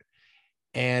focus on it.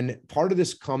 And part of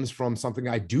this comes from something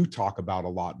I do talk about a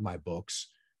lot in my books,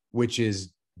 which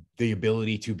is the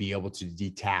ability to be able to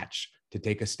detach, to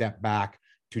take a step back,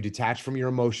 to detach from your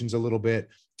emotions a little bit,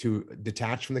 to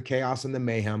detach from the chaos and the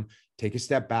mayhem, take a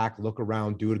step back, look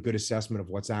around, do a good assessment of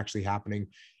what's actually happening,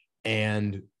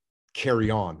 and carry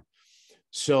on.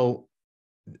 So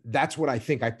that's what I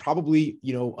think. I probably,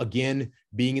 again,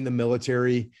 being in the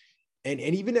military, and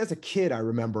even as a kid, I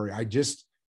remember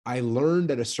I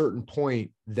learned at a certain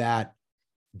point that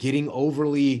getting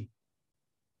overly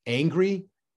angry,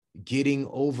 getting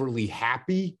overly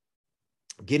happy,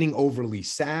 getting overly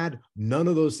sad, none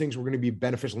of those things were going to be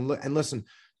beneficial. And listen,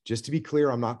 just to be clear,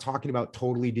 I'm not talking about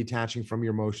totally detaching from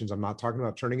your emotions. I'm not talking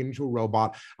about turning it into a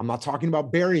robot. I'm not talking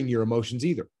about burying your emotions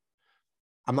either.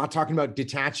 I'm not talking about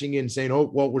detaching and saying, oh,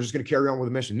 well, we're just going to carry on with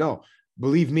the mission. No,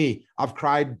 believe me, I've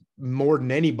cried more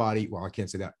than anybody. Well, I can't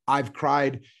say that. I've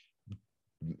cried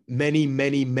many,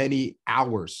 many, many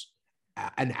hours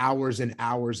and hours and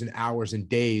hours and hours and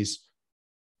days.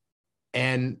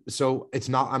 And so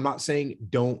I'm not saying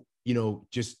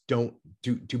just don't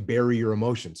to bury your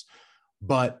emotions,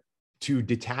 but to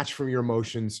detach from your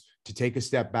emotions, to take a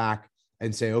step back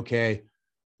and say, okay,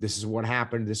 this is what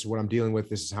happened. This is what I'm dealing with.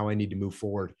 This is how I need to move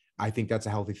forward. I think that's a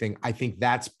healthy thing. I think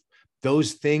that's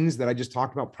those things that I just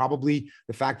talked about, probably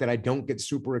the fact that I don't get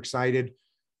super excited.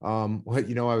 I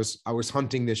was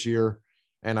hunting this year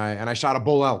and I shot a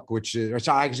bull elk,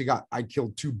 I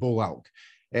killed 2 bull elk.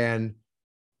 And,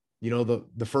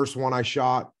 the first one I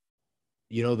shot,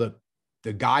 the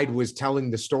guide was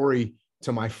telling the story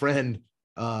to my friend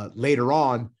later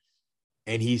on.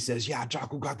 And he says, yeah,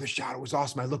 Jocko got the shot. It was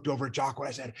awesome. I looked over at Jocko and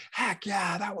I said, heck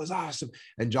yeah, that was awesome.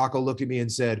 And Jocko looked at me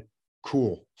and said,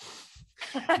 cool.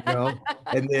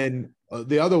 And then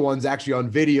the other one's actually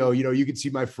on video. You could see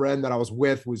my friend that I was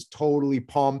with was totally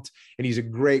pumped, and he's a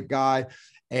great guy.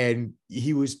 And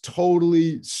he was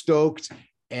totally stoked.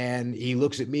 And he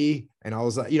looks at me and I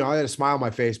was like, I had a smile on my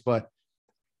face, but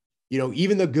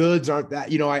even the goods aren't that,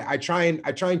 I try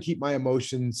and keep my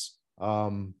emotions,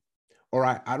 or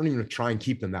I don't even try and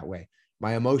keep them that way.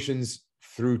 My emotions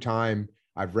through time,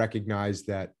 I've recognized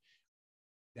that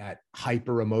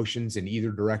hyper emotions in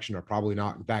either direction are probably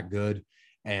not that good.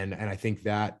 And I think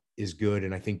that is good.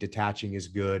 And I think detaching is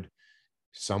good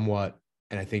somewhat.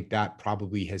 And I think that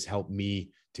probably has helped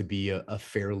me to be a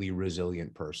fairly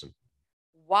resilient person.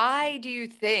 Why do you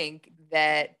think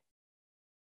that?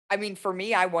 I mean, for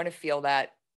me, I want to feel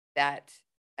that,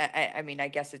 I mean, I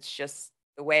guess it's just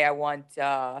the way I want,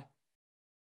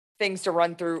 things to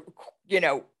run through,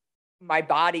 my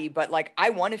body, but like,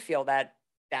 I want to feel that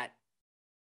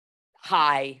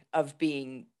high of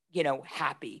being,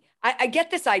 happy. I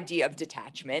get this idea of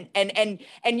detachment, and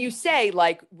you say,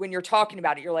 like, when you're talking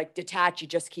about it, you're like, detach, you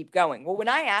just keep going. Well, when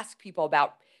I ask people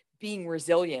about being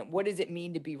resilient, what does it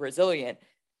mean to be resilient?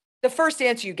 The first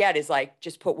answer you get is like,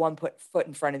 just put one foot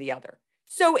in front of the other.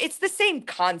 So it's the same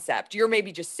concept. You're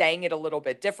maybe just saying it a little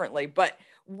bit differently, but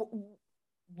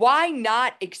why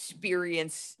not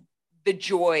experience the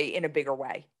joy in a bigger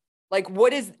way? Like,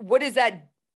 what is that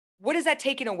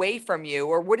taking away from you,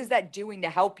 or what is that doing to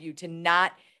help you to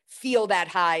not feel that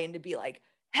high and to be like,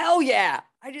 hell yeah,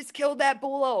 I just killed that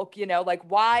bull elk, like,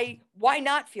 why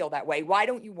not feel that way? Why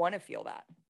don't you want to feel that?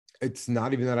 It's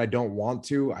not even that I don't want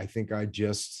to. I think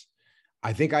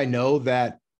I know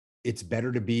that it's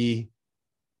better to be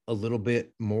a little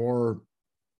bit more,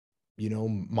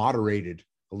 moderated,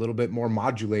 a little bit more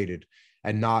modulated,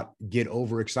 and not get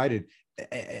overexcited,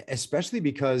 especially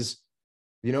because,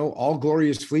 all glory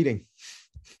is fleeting.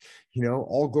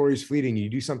 All glory is fleeting. You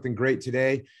do something great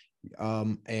today.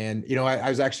 And, I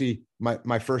was actually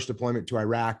my first deployment to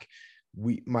Iraq.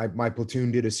 My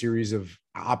platoon did a series of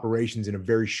operations in a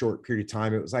very short period of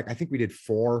time. It was like, I think we did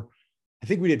 4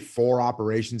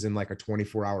 operations in like a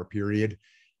 24-hour period.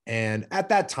 And at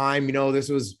that time, this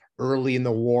was early in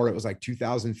the war. It was like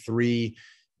 2003.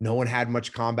 No one had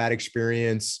much combat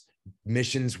experience.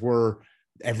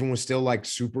 Everyone was still like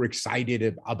super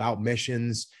excited about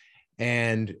missions.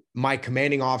 And my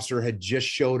commanding officer had just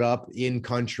showed up in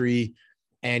country,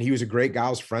 and he was a great guy. I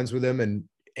was friends with him.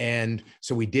 And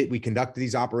so we conducted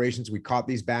these operations. We caught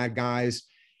these bad guys.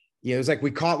 It was like we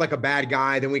caught like a bad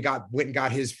guy, then we went and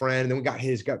got his friend, and then we got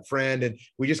his gut friend, and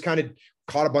we just kind of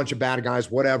caught a bunch of bad guys,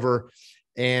 whatever.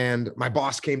 And my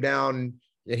boss came down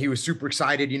and he was super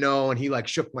excited, you know, and he like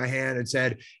shook my hand and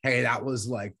said, "Hey, that was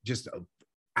like just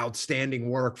outstanding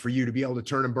work for you to be able to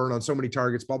turn and burn on so many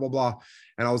targets, blah, blah, blah."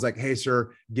 And I was like, "Hey,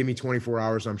 sir, give me 24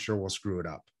 hours. I'm sure we'll screw it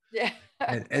up." Yeah.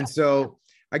 And so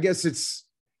I guess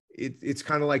it's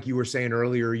kind of like you were saying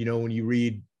earlier, you know, when you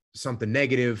read something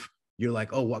negative, you're like,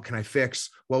 "Oh, what can I fix?"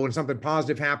 Well, when something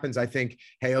positive happens, I think,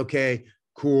 "Hey, okay,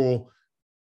 cool.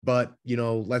 But, you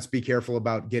know, let's be careful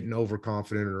about getting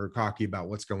overconfident or cocky about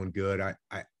what's going good."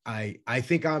 I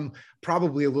think I'm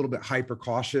probably a little bit hyper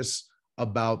cautious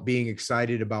about being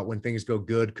excited about when things go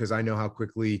good, because I know how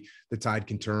quickly the tide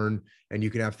can turn, and you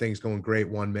can have things going great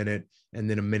 1 minute, and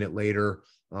then a minute later,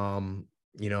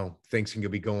 you know, things can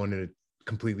be going in a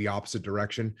completely opposite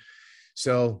direction.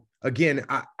 So again,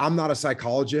 I'm not a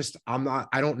psychologist.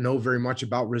 I don't know very much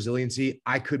about resiliency.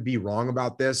 I could be wrong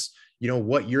about this. You know,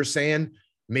 what you're saying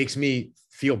makes me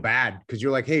feel bad, because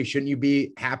you're like, "Hey, shouldn't you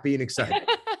be happy and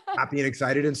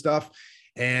excited and stuff?"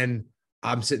 And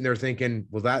I'm sitting there thinking,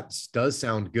 well, that does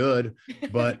sound good,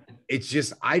 but it's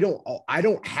just, I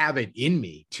don't have it in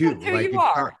me too. That's who Like you it's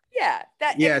are. not, Yeah.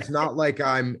 yeah, it's not like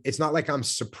I'm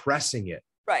suppressing it.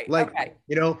 Right. Like, Okay.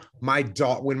 you know,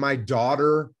 when my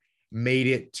daughter made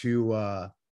it to,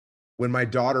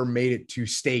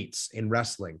 states in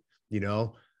wrestling, you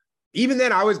know, even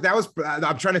then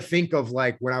I'm trying to think of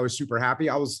like when I was super happy.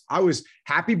 I was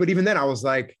happy, but even then I was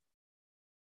like,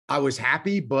 I was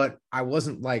happy, but I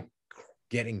wasn't like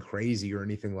getting crazy or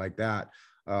anything like that.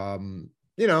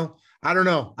 You know, I don't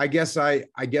know. I guess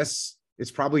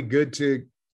it's probably good to,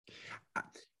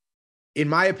 in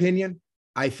my opinion,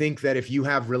 I think that if you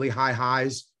have really high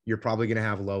highs, you're probably going to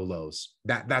have low lows.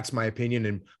 That's my opinion.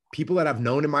 And people that I've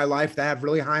known in my life that have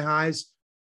really high highs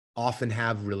often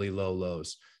have really low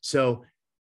lows. So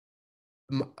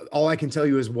all I can tell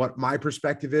you is what my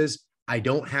perspective is. I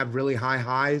don't have really high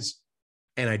highs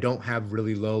and I don't have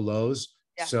really low lows.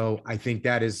 Yeah. So I think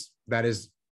that is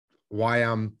why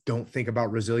don't think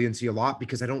about resiliency a lot,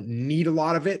 because I don't need a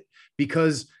lot of it,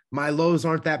 because my lows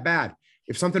aren't that bad.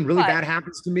 If something really bad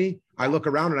happens to me, I look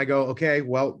around and I go, "Okay,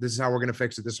 well, this is how we're going to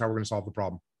fix it. This is how we're going to solve the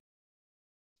problem."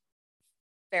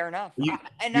 Fair enough.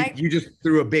 You just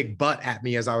threw a big butt at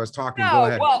me as I was talking. Go No,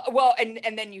 ahead. well,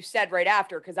 and then you said right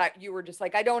after, because you were just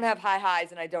like, "I don't have high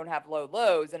highs and I don't have low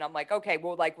lows," and I'm like, okay,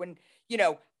 well, like when, you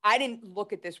know, I didn't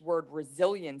look at this word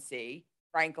resiliency,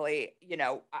 frankly, you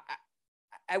know,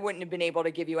 I wouldn't have been able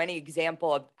to give you any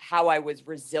example of how I was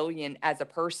resilient as a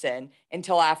person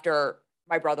until after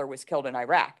my brother was killed in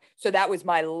Iraq. So that was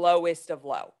my lowest of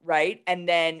low, right? And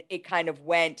then it kind of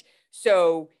went,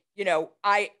 so, you know,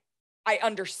 I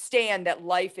understand that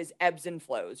life is ebbs and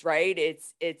flows, right?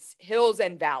 It's hills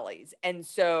and valleys. And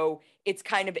so it's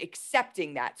kind of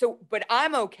accepting that. So, but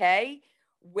I'm okay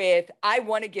with, I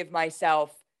want to give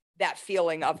myself that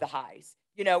feeling of the highs,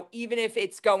 you know, even if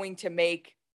it's going to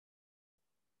make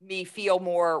me feel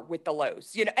more with the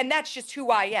lows, you know, and that's just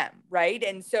who I am, right?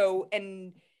 And so,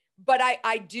 but I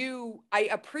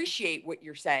appreciate what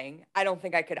you're saying. I don't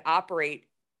think I could operate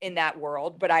in that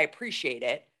world, but I appreciate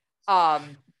it.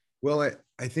 Well,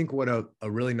 I think what a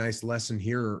really nice lesson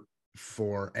here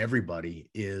for everybody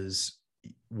is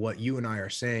what you and I are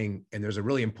saying. And there's a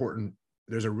really important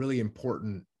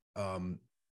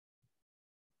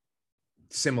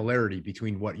similarity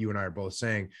between what you and I are both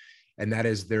saying. And that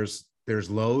is there's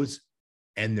lows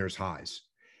and there's highs.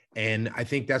 And I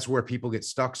think that's where people get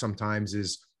stuck sometimes,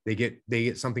 is they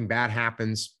get something bad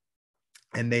happens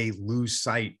and they lose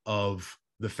sight of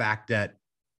the fact that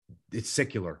it's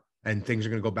secular and things are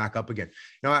going to go back up again.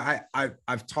 Now,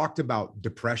 I've talked about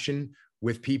depression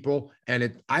with people,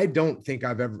 and I don't think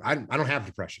I don't have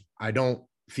depression. I don't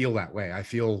feel that way. I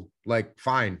feel like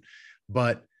fine.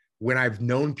 But when I've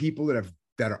known people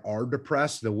that are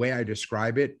depressed, the way I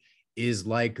describe it is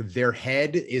like their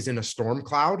head is in a storm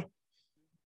cloud,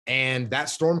 and that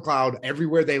storm cloud,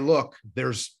 everywhere they look,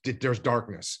 there's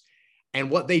darkness. And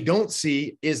what they don't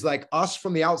see is, like us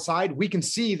from the outside, we can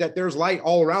see that there's light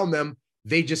all around them.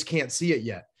 They just can't see it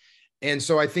yet. And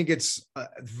so I think it's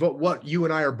what you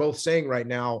and I are both saying right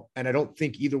now. And I don't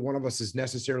think either one of us is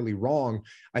necessarily wrong.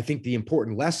 I think the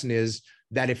important lesson is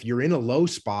that if you're in a low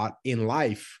spot in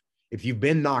life, if you've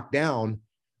been knocked down,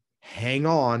 hang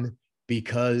on,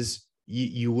 because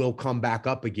you will come back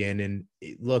up again. And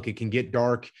look, it can get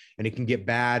dark and it can get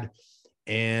bad,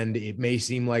 and it may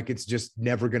seem like it's just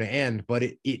never going to end, but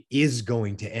it is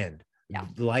going to end. Yeah.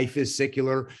 Life is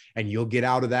secular, and you'll get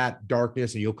out of that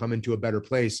darkness and you'll come into a better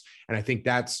place. And I think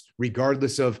that's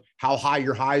regardless of how high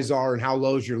your highs are and how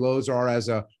low your lows are as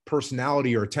a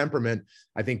personality or a temperament.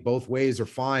 I think both ways are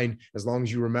fine, as long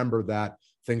as you remember that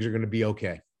things are going to be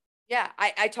okay. Yeah,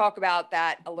 I talk about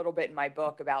that a little bit in my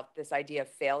book about this idea of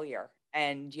failure.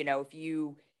 And,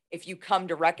 if you come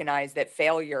to recognize that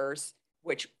failures,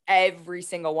 which every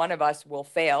single one of us will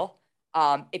fail,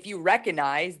 if you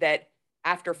recognize that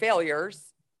after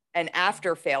failures and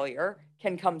after failure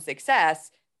can come success,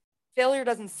 failure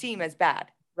doesn't seem as bad,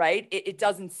 right? It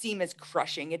doesn't seem as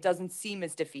crushing. It doesn't seem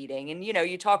as defeating. And,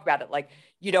 you talk about it like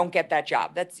you don't get that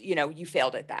job. That's, you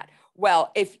failed at that.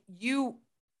 Well, if you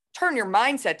turn your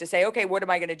mindset to say, okay, what am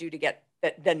I going to do to get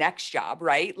the next job,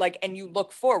 right? Like, and you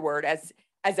look forward as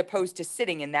opposed to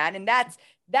sitting in that. And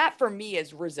that for me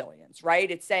is resilience,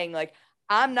 right? It's saying like,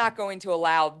 I'm not going to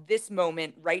allow this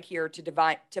moment right here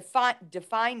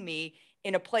define me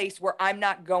in a place where I'm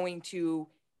not going to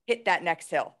hit that next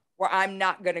hill, where I'm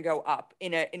not going to go up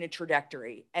in a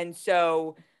trajectory. And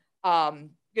so, I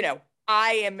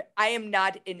am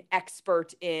not an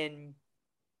expert in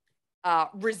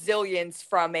resilience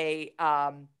from a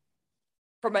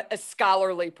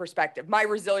scholarly perspective.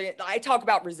 I talk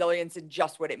about resilience and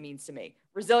just what it means to me.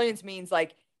 Resilience means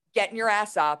like getting your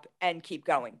ass up and keep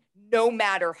going, no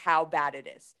matter how bad it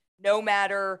is, no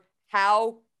matter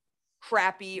how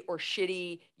crappy or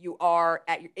shitty you are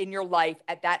in your life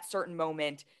at that certain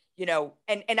moment,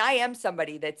 and I am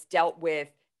somebody that's dealt with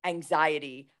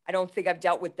anxiety. I don't think I've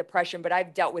dealt with depression, but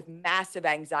I've dealt with massive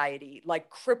anxiety, like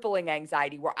crippling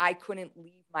anxiety, where I couldn't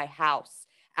leave my house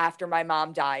after my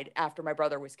mom died, after my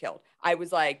brother was killed. I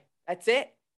was like, that's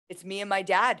it. It's me and my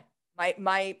dad.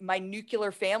 My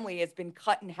nuclear family has been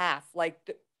cut in half.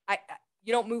 Like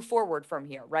you don't move forward from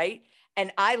here, right?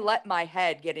 And I let my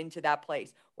head get into that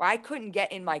place where I couldn't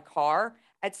get in my car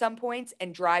at some points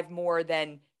and drive more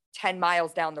than 10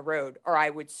 miles down the road, or I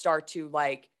would start to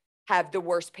like have the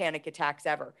worst panic attacks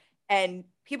ever. And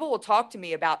people will talk to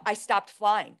me about, I stopped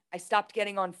flying. I stopped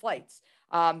getting on flights.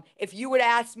 If you would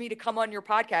ask me to come on your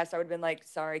podcast, I would have been like,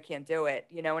 sorry, I can't do it,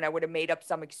 and I would have made up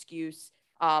some excuse.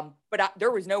 But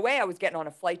there was no way I was getting on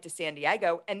a flight to San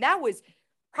Diego. And that was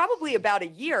probably about a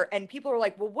year. And people are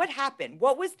like, well, what happened?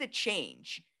 What was the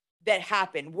change that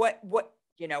happened? What,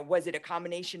 was it a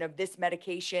combination of this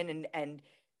medication and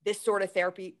this sort of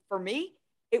therapy? For me,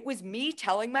 it was me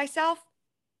telling myself,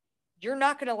 you're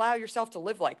not going to allow yourself to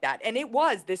live like that. And it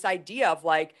was this idea of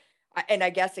like, and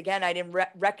I guess, again, I didn't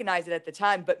recognize it at the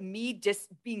time, but me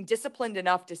being disciplined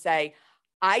enough to say,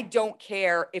 I don't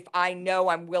care if I know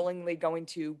I'm willingly going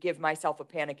to give myself a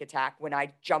panic attack when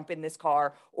I jump in this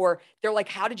car. Or they're like,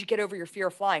 how did you get over your fear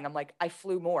of flying? I'm like, I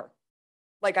flew more.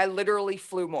 Like I literally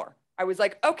flew more. I was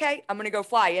like, okay, I'm going to go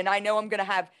fly. And I know I'm going to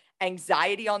have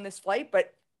anxiety on this flight,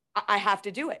 but I have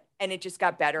to do it. And it just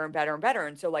got better and better and better.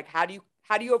 And so like, how do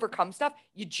you overcome stuff?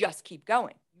 You just keep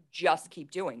going. You just keep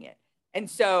doing it. And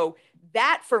so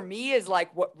that for me is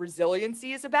like what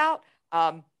resiliency is about.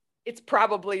 It's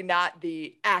probably not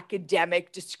the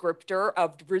academic descriptor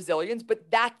of resilience, but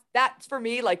that's for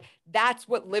me, like that's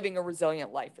what living a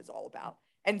resilient life is all about.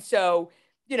 And so,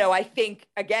 I think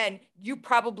again, you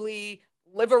probably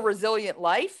live a resilient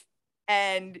life,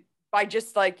 and by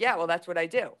just like, yeah, well, that's what I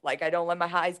do. Like I don't let my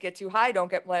highs get too high, don't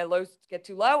get my lows get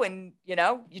too low, and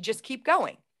you just keep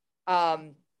going.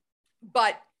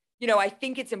 But I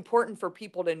think it's important for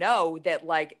people to know that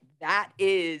like that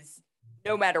is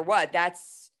no matter what,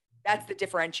 that's the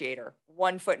differentiator,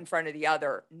 one foot in front of the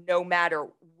other, no matter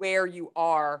where you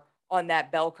are on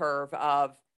that bell curve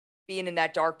of being in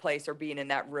that dark place or being in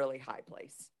that really high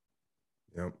place.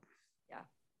 Yep. Yeah.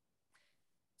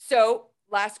 So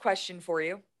last question for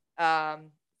you. The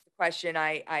question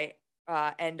I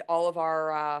end all of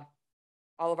our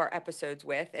episodes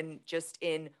with, and just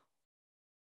in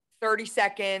 30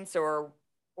 seconds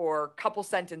or couple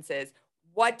sentences,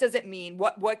 what does it mean?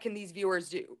 What can these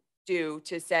viewers do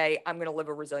to say, I'm going to live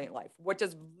a resilient life? What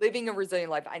does living a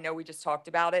resilient life? I know we just talked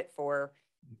about it for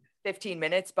 15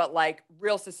 minutes, but like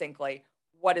real succinctly,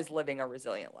 what is living a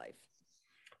resilient life?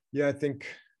 Yeah, I think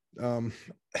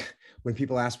when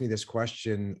people ask me this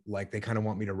question, like they kind of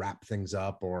want me to wrap things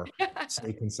up or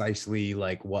say concisely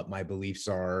like what my beliefs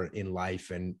are in life,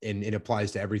 and it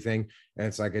applies to everything. And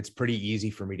it's like, it's pretty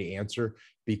easy for me to answer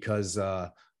because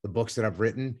the books that I've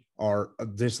written are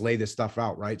just lay this stuff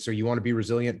out, right? So you want to be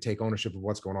resilient, take ownership of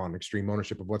what's going on, extreme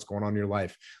ownership of what's going on in your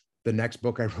life. The next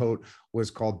book I wrote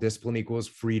was called Discipline Equals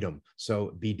Freedom.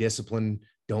 So be disciplined.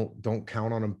 Don't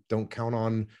count on them. Don't count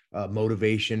on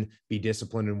motivation. Be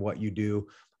disciplined in what you do.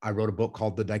 I wrote a book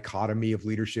called The Dichotomy of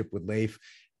Leadership with Leif,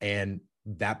 and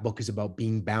that book is about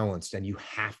being balanced, and you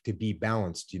have to be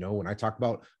balanced. When I talk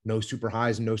about no super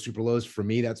highs and no super lows, for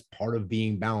me, that's part of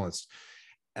being balanced.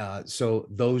 So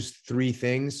those three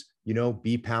things,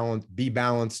 be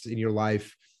balanced in your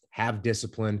life, have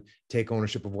discipline, take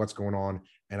ownership of what's going on.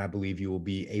 And I believe you will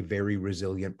be a very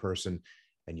resilient person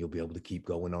and you'll be able to keep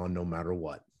going on no matter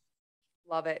what.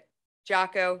 Love it.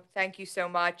 Jocko, thank you so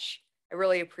much. I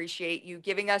really appreciate you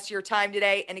giving us your time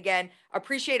today. And again,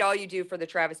 appreciate all you do for the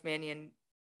Travis Manion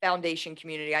Foundation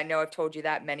community. I know I've told you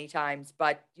that many times,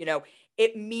 but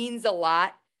it means a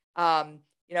lot.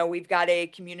 We've got a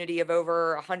community of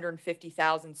over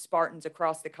 150,000 Spartans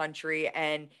across the country,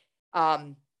 and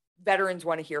veterans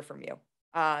want to hear from you.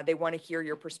 They want to hear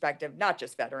your perspective, not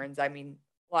just veterans. I mean,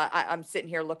 well, I'm sitting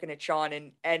here looking at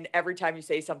Sean, and every time you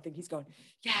say something, he's going,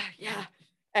 yeah, yeah.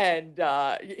 And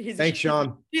thanks,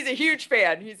 Sean. He's a huge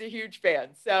fan. He's a huge fan.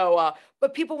 So,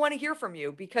 but people want to hear from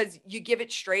you because you give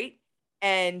it straight,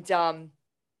 and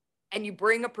you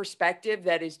bring a perspective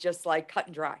that is just like cut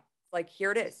and dry. Like,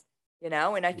 here it is, and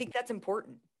I think that's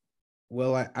important.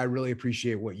 Well, I really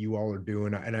appreciate what you all are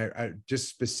doing. And I just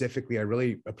specifically, I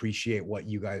really appreciate what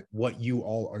you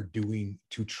all are doing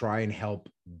to try and help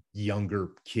younger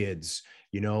kids.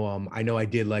 I know I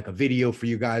did like a video for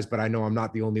you guys, but I know I'm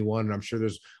not the only one. And I'm sure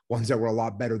there's ones that were a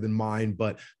lot better than mine,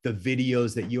 but the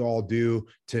videos that you all do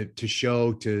to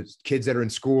show to kids that are in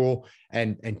school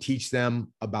and teach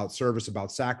them about service,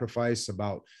 about sacrifice,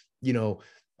 about,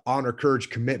 honor, courage,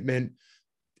 commitment.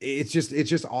 It's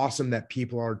just awesome that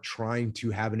people are trying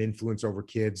to have an influence over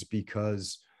kids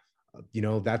because,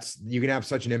 that's, you can have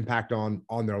such an impact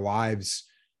on their lives,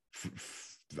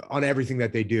 on everything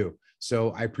that they do.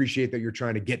 So I appreciate that you're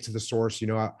trying to get to the source.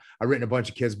 I've written a bunch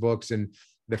of kids' books and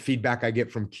the feedback I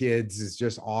get from kids is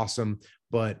just awesome,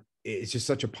 but it's just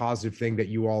such a positive thing that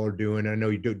you all are doing. I know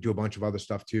you do a bunch of other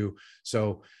stuff too.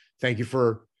 So thank you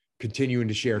for continuing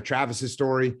to share Travis's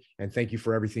story. And thank you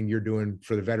for everything you're doing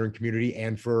for the veteran community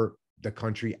and for the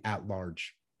country at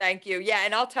large. Thank you. Yeah.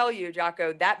 And I'll tell you,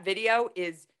 Jocko, that video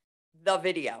is the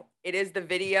video. It is the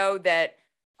video that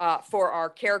for our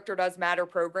Character Does Matter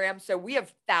program. So we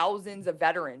have thousands of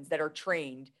veterans that are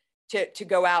trained to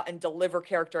go out and deliver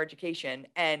character education.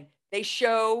 And they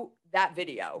show that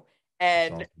video.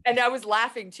 And I was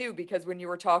laughing too, because when you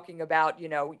were talking about,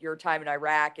 your time in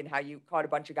Iraq and how you caught a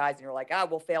bunch of guys and you're like,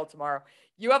 we'll fail tomorrow.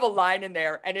 You have a line in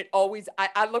there and it always,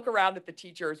 I look around at the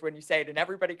teachers when you say it and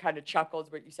everybody kind of chuckles,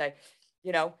 but you say,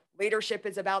 leadership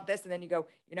is about this. And then you go,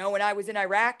 when I was in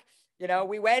Iraq,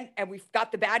 we went and we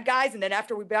got the bad guys. And then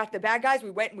after we got the bad guys,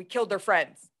 we went and we killed their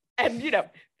friends. And,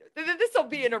 this will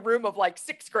be in a room of like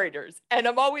sixth graders. And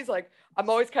I'm always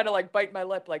kind of like biting my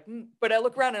lip, like, but I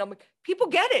look around and I'm like, people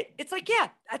get it. It's like, yeah,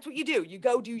 that's what you do. You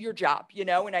go do your job,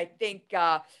 and I think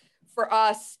for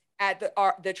us at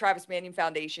the Travis Manion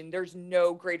Foundation, there's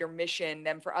no greater mission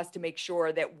than for us to make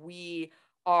sure that we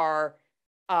are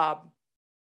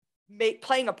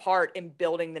playing a part in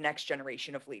building the next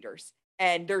generation of leaders.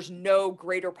 And there's no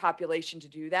greater population to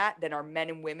do that than our men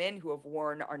and women who have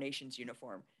worn our nation's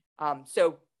uniform.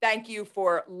 So thank you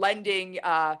for lending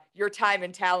your time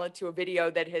and talent to a video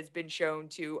that has been shown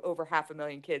to over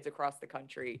 500,000 kids across the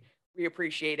country. We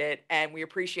appreciate it. And we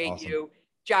appreciate you.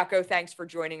 Jocko, thanks for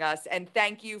joining us. And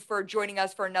thank you for joining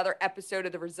us for another episode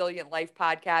of the Resilient Life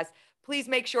podcast. Please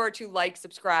make sure to like,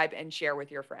 subscribe, and share with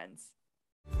your friends.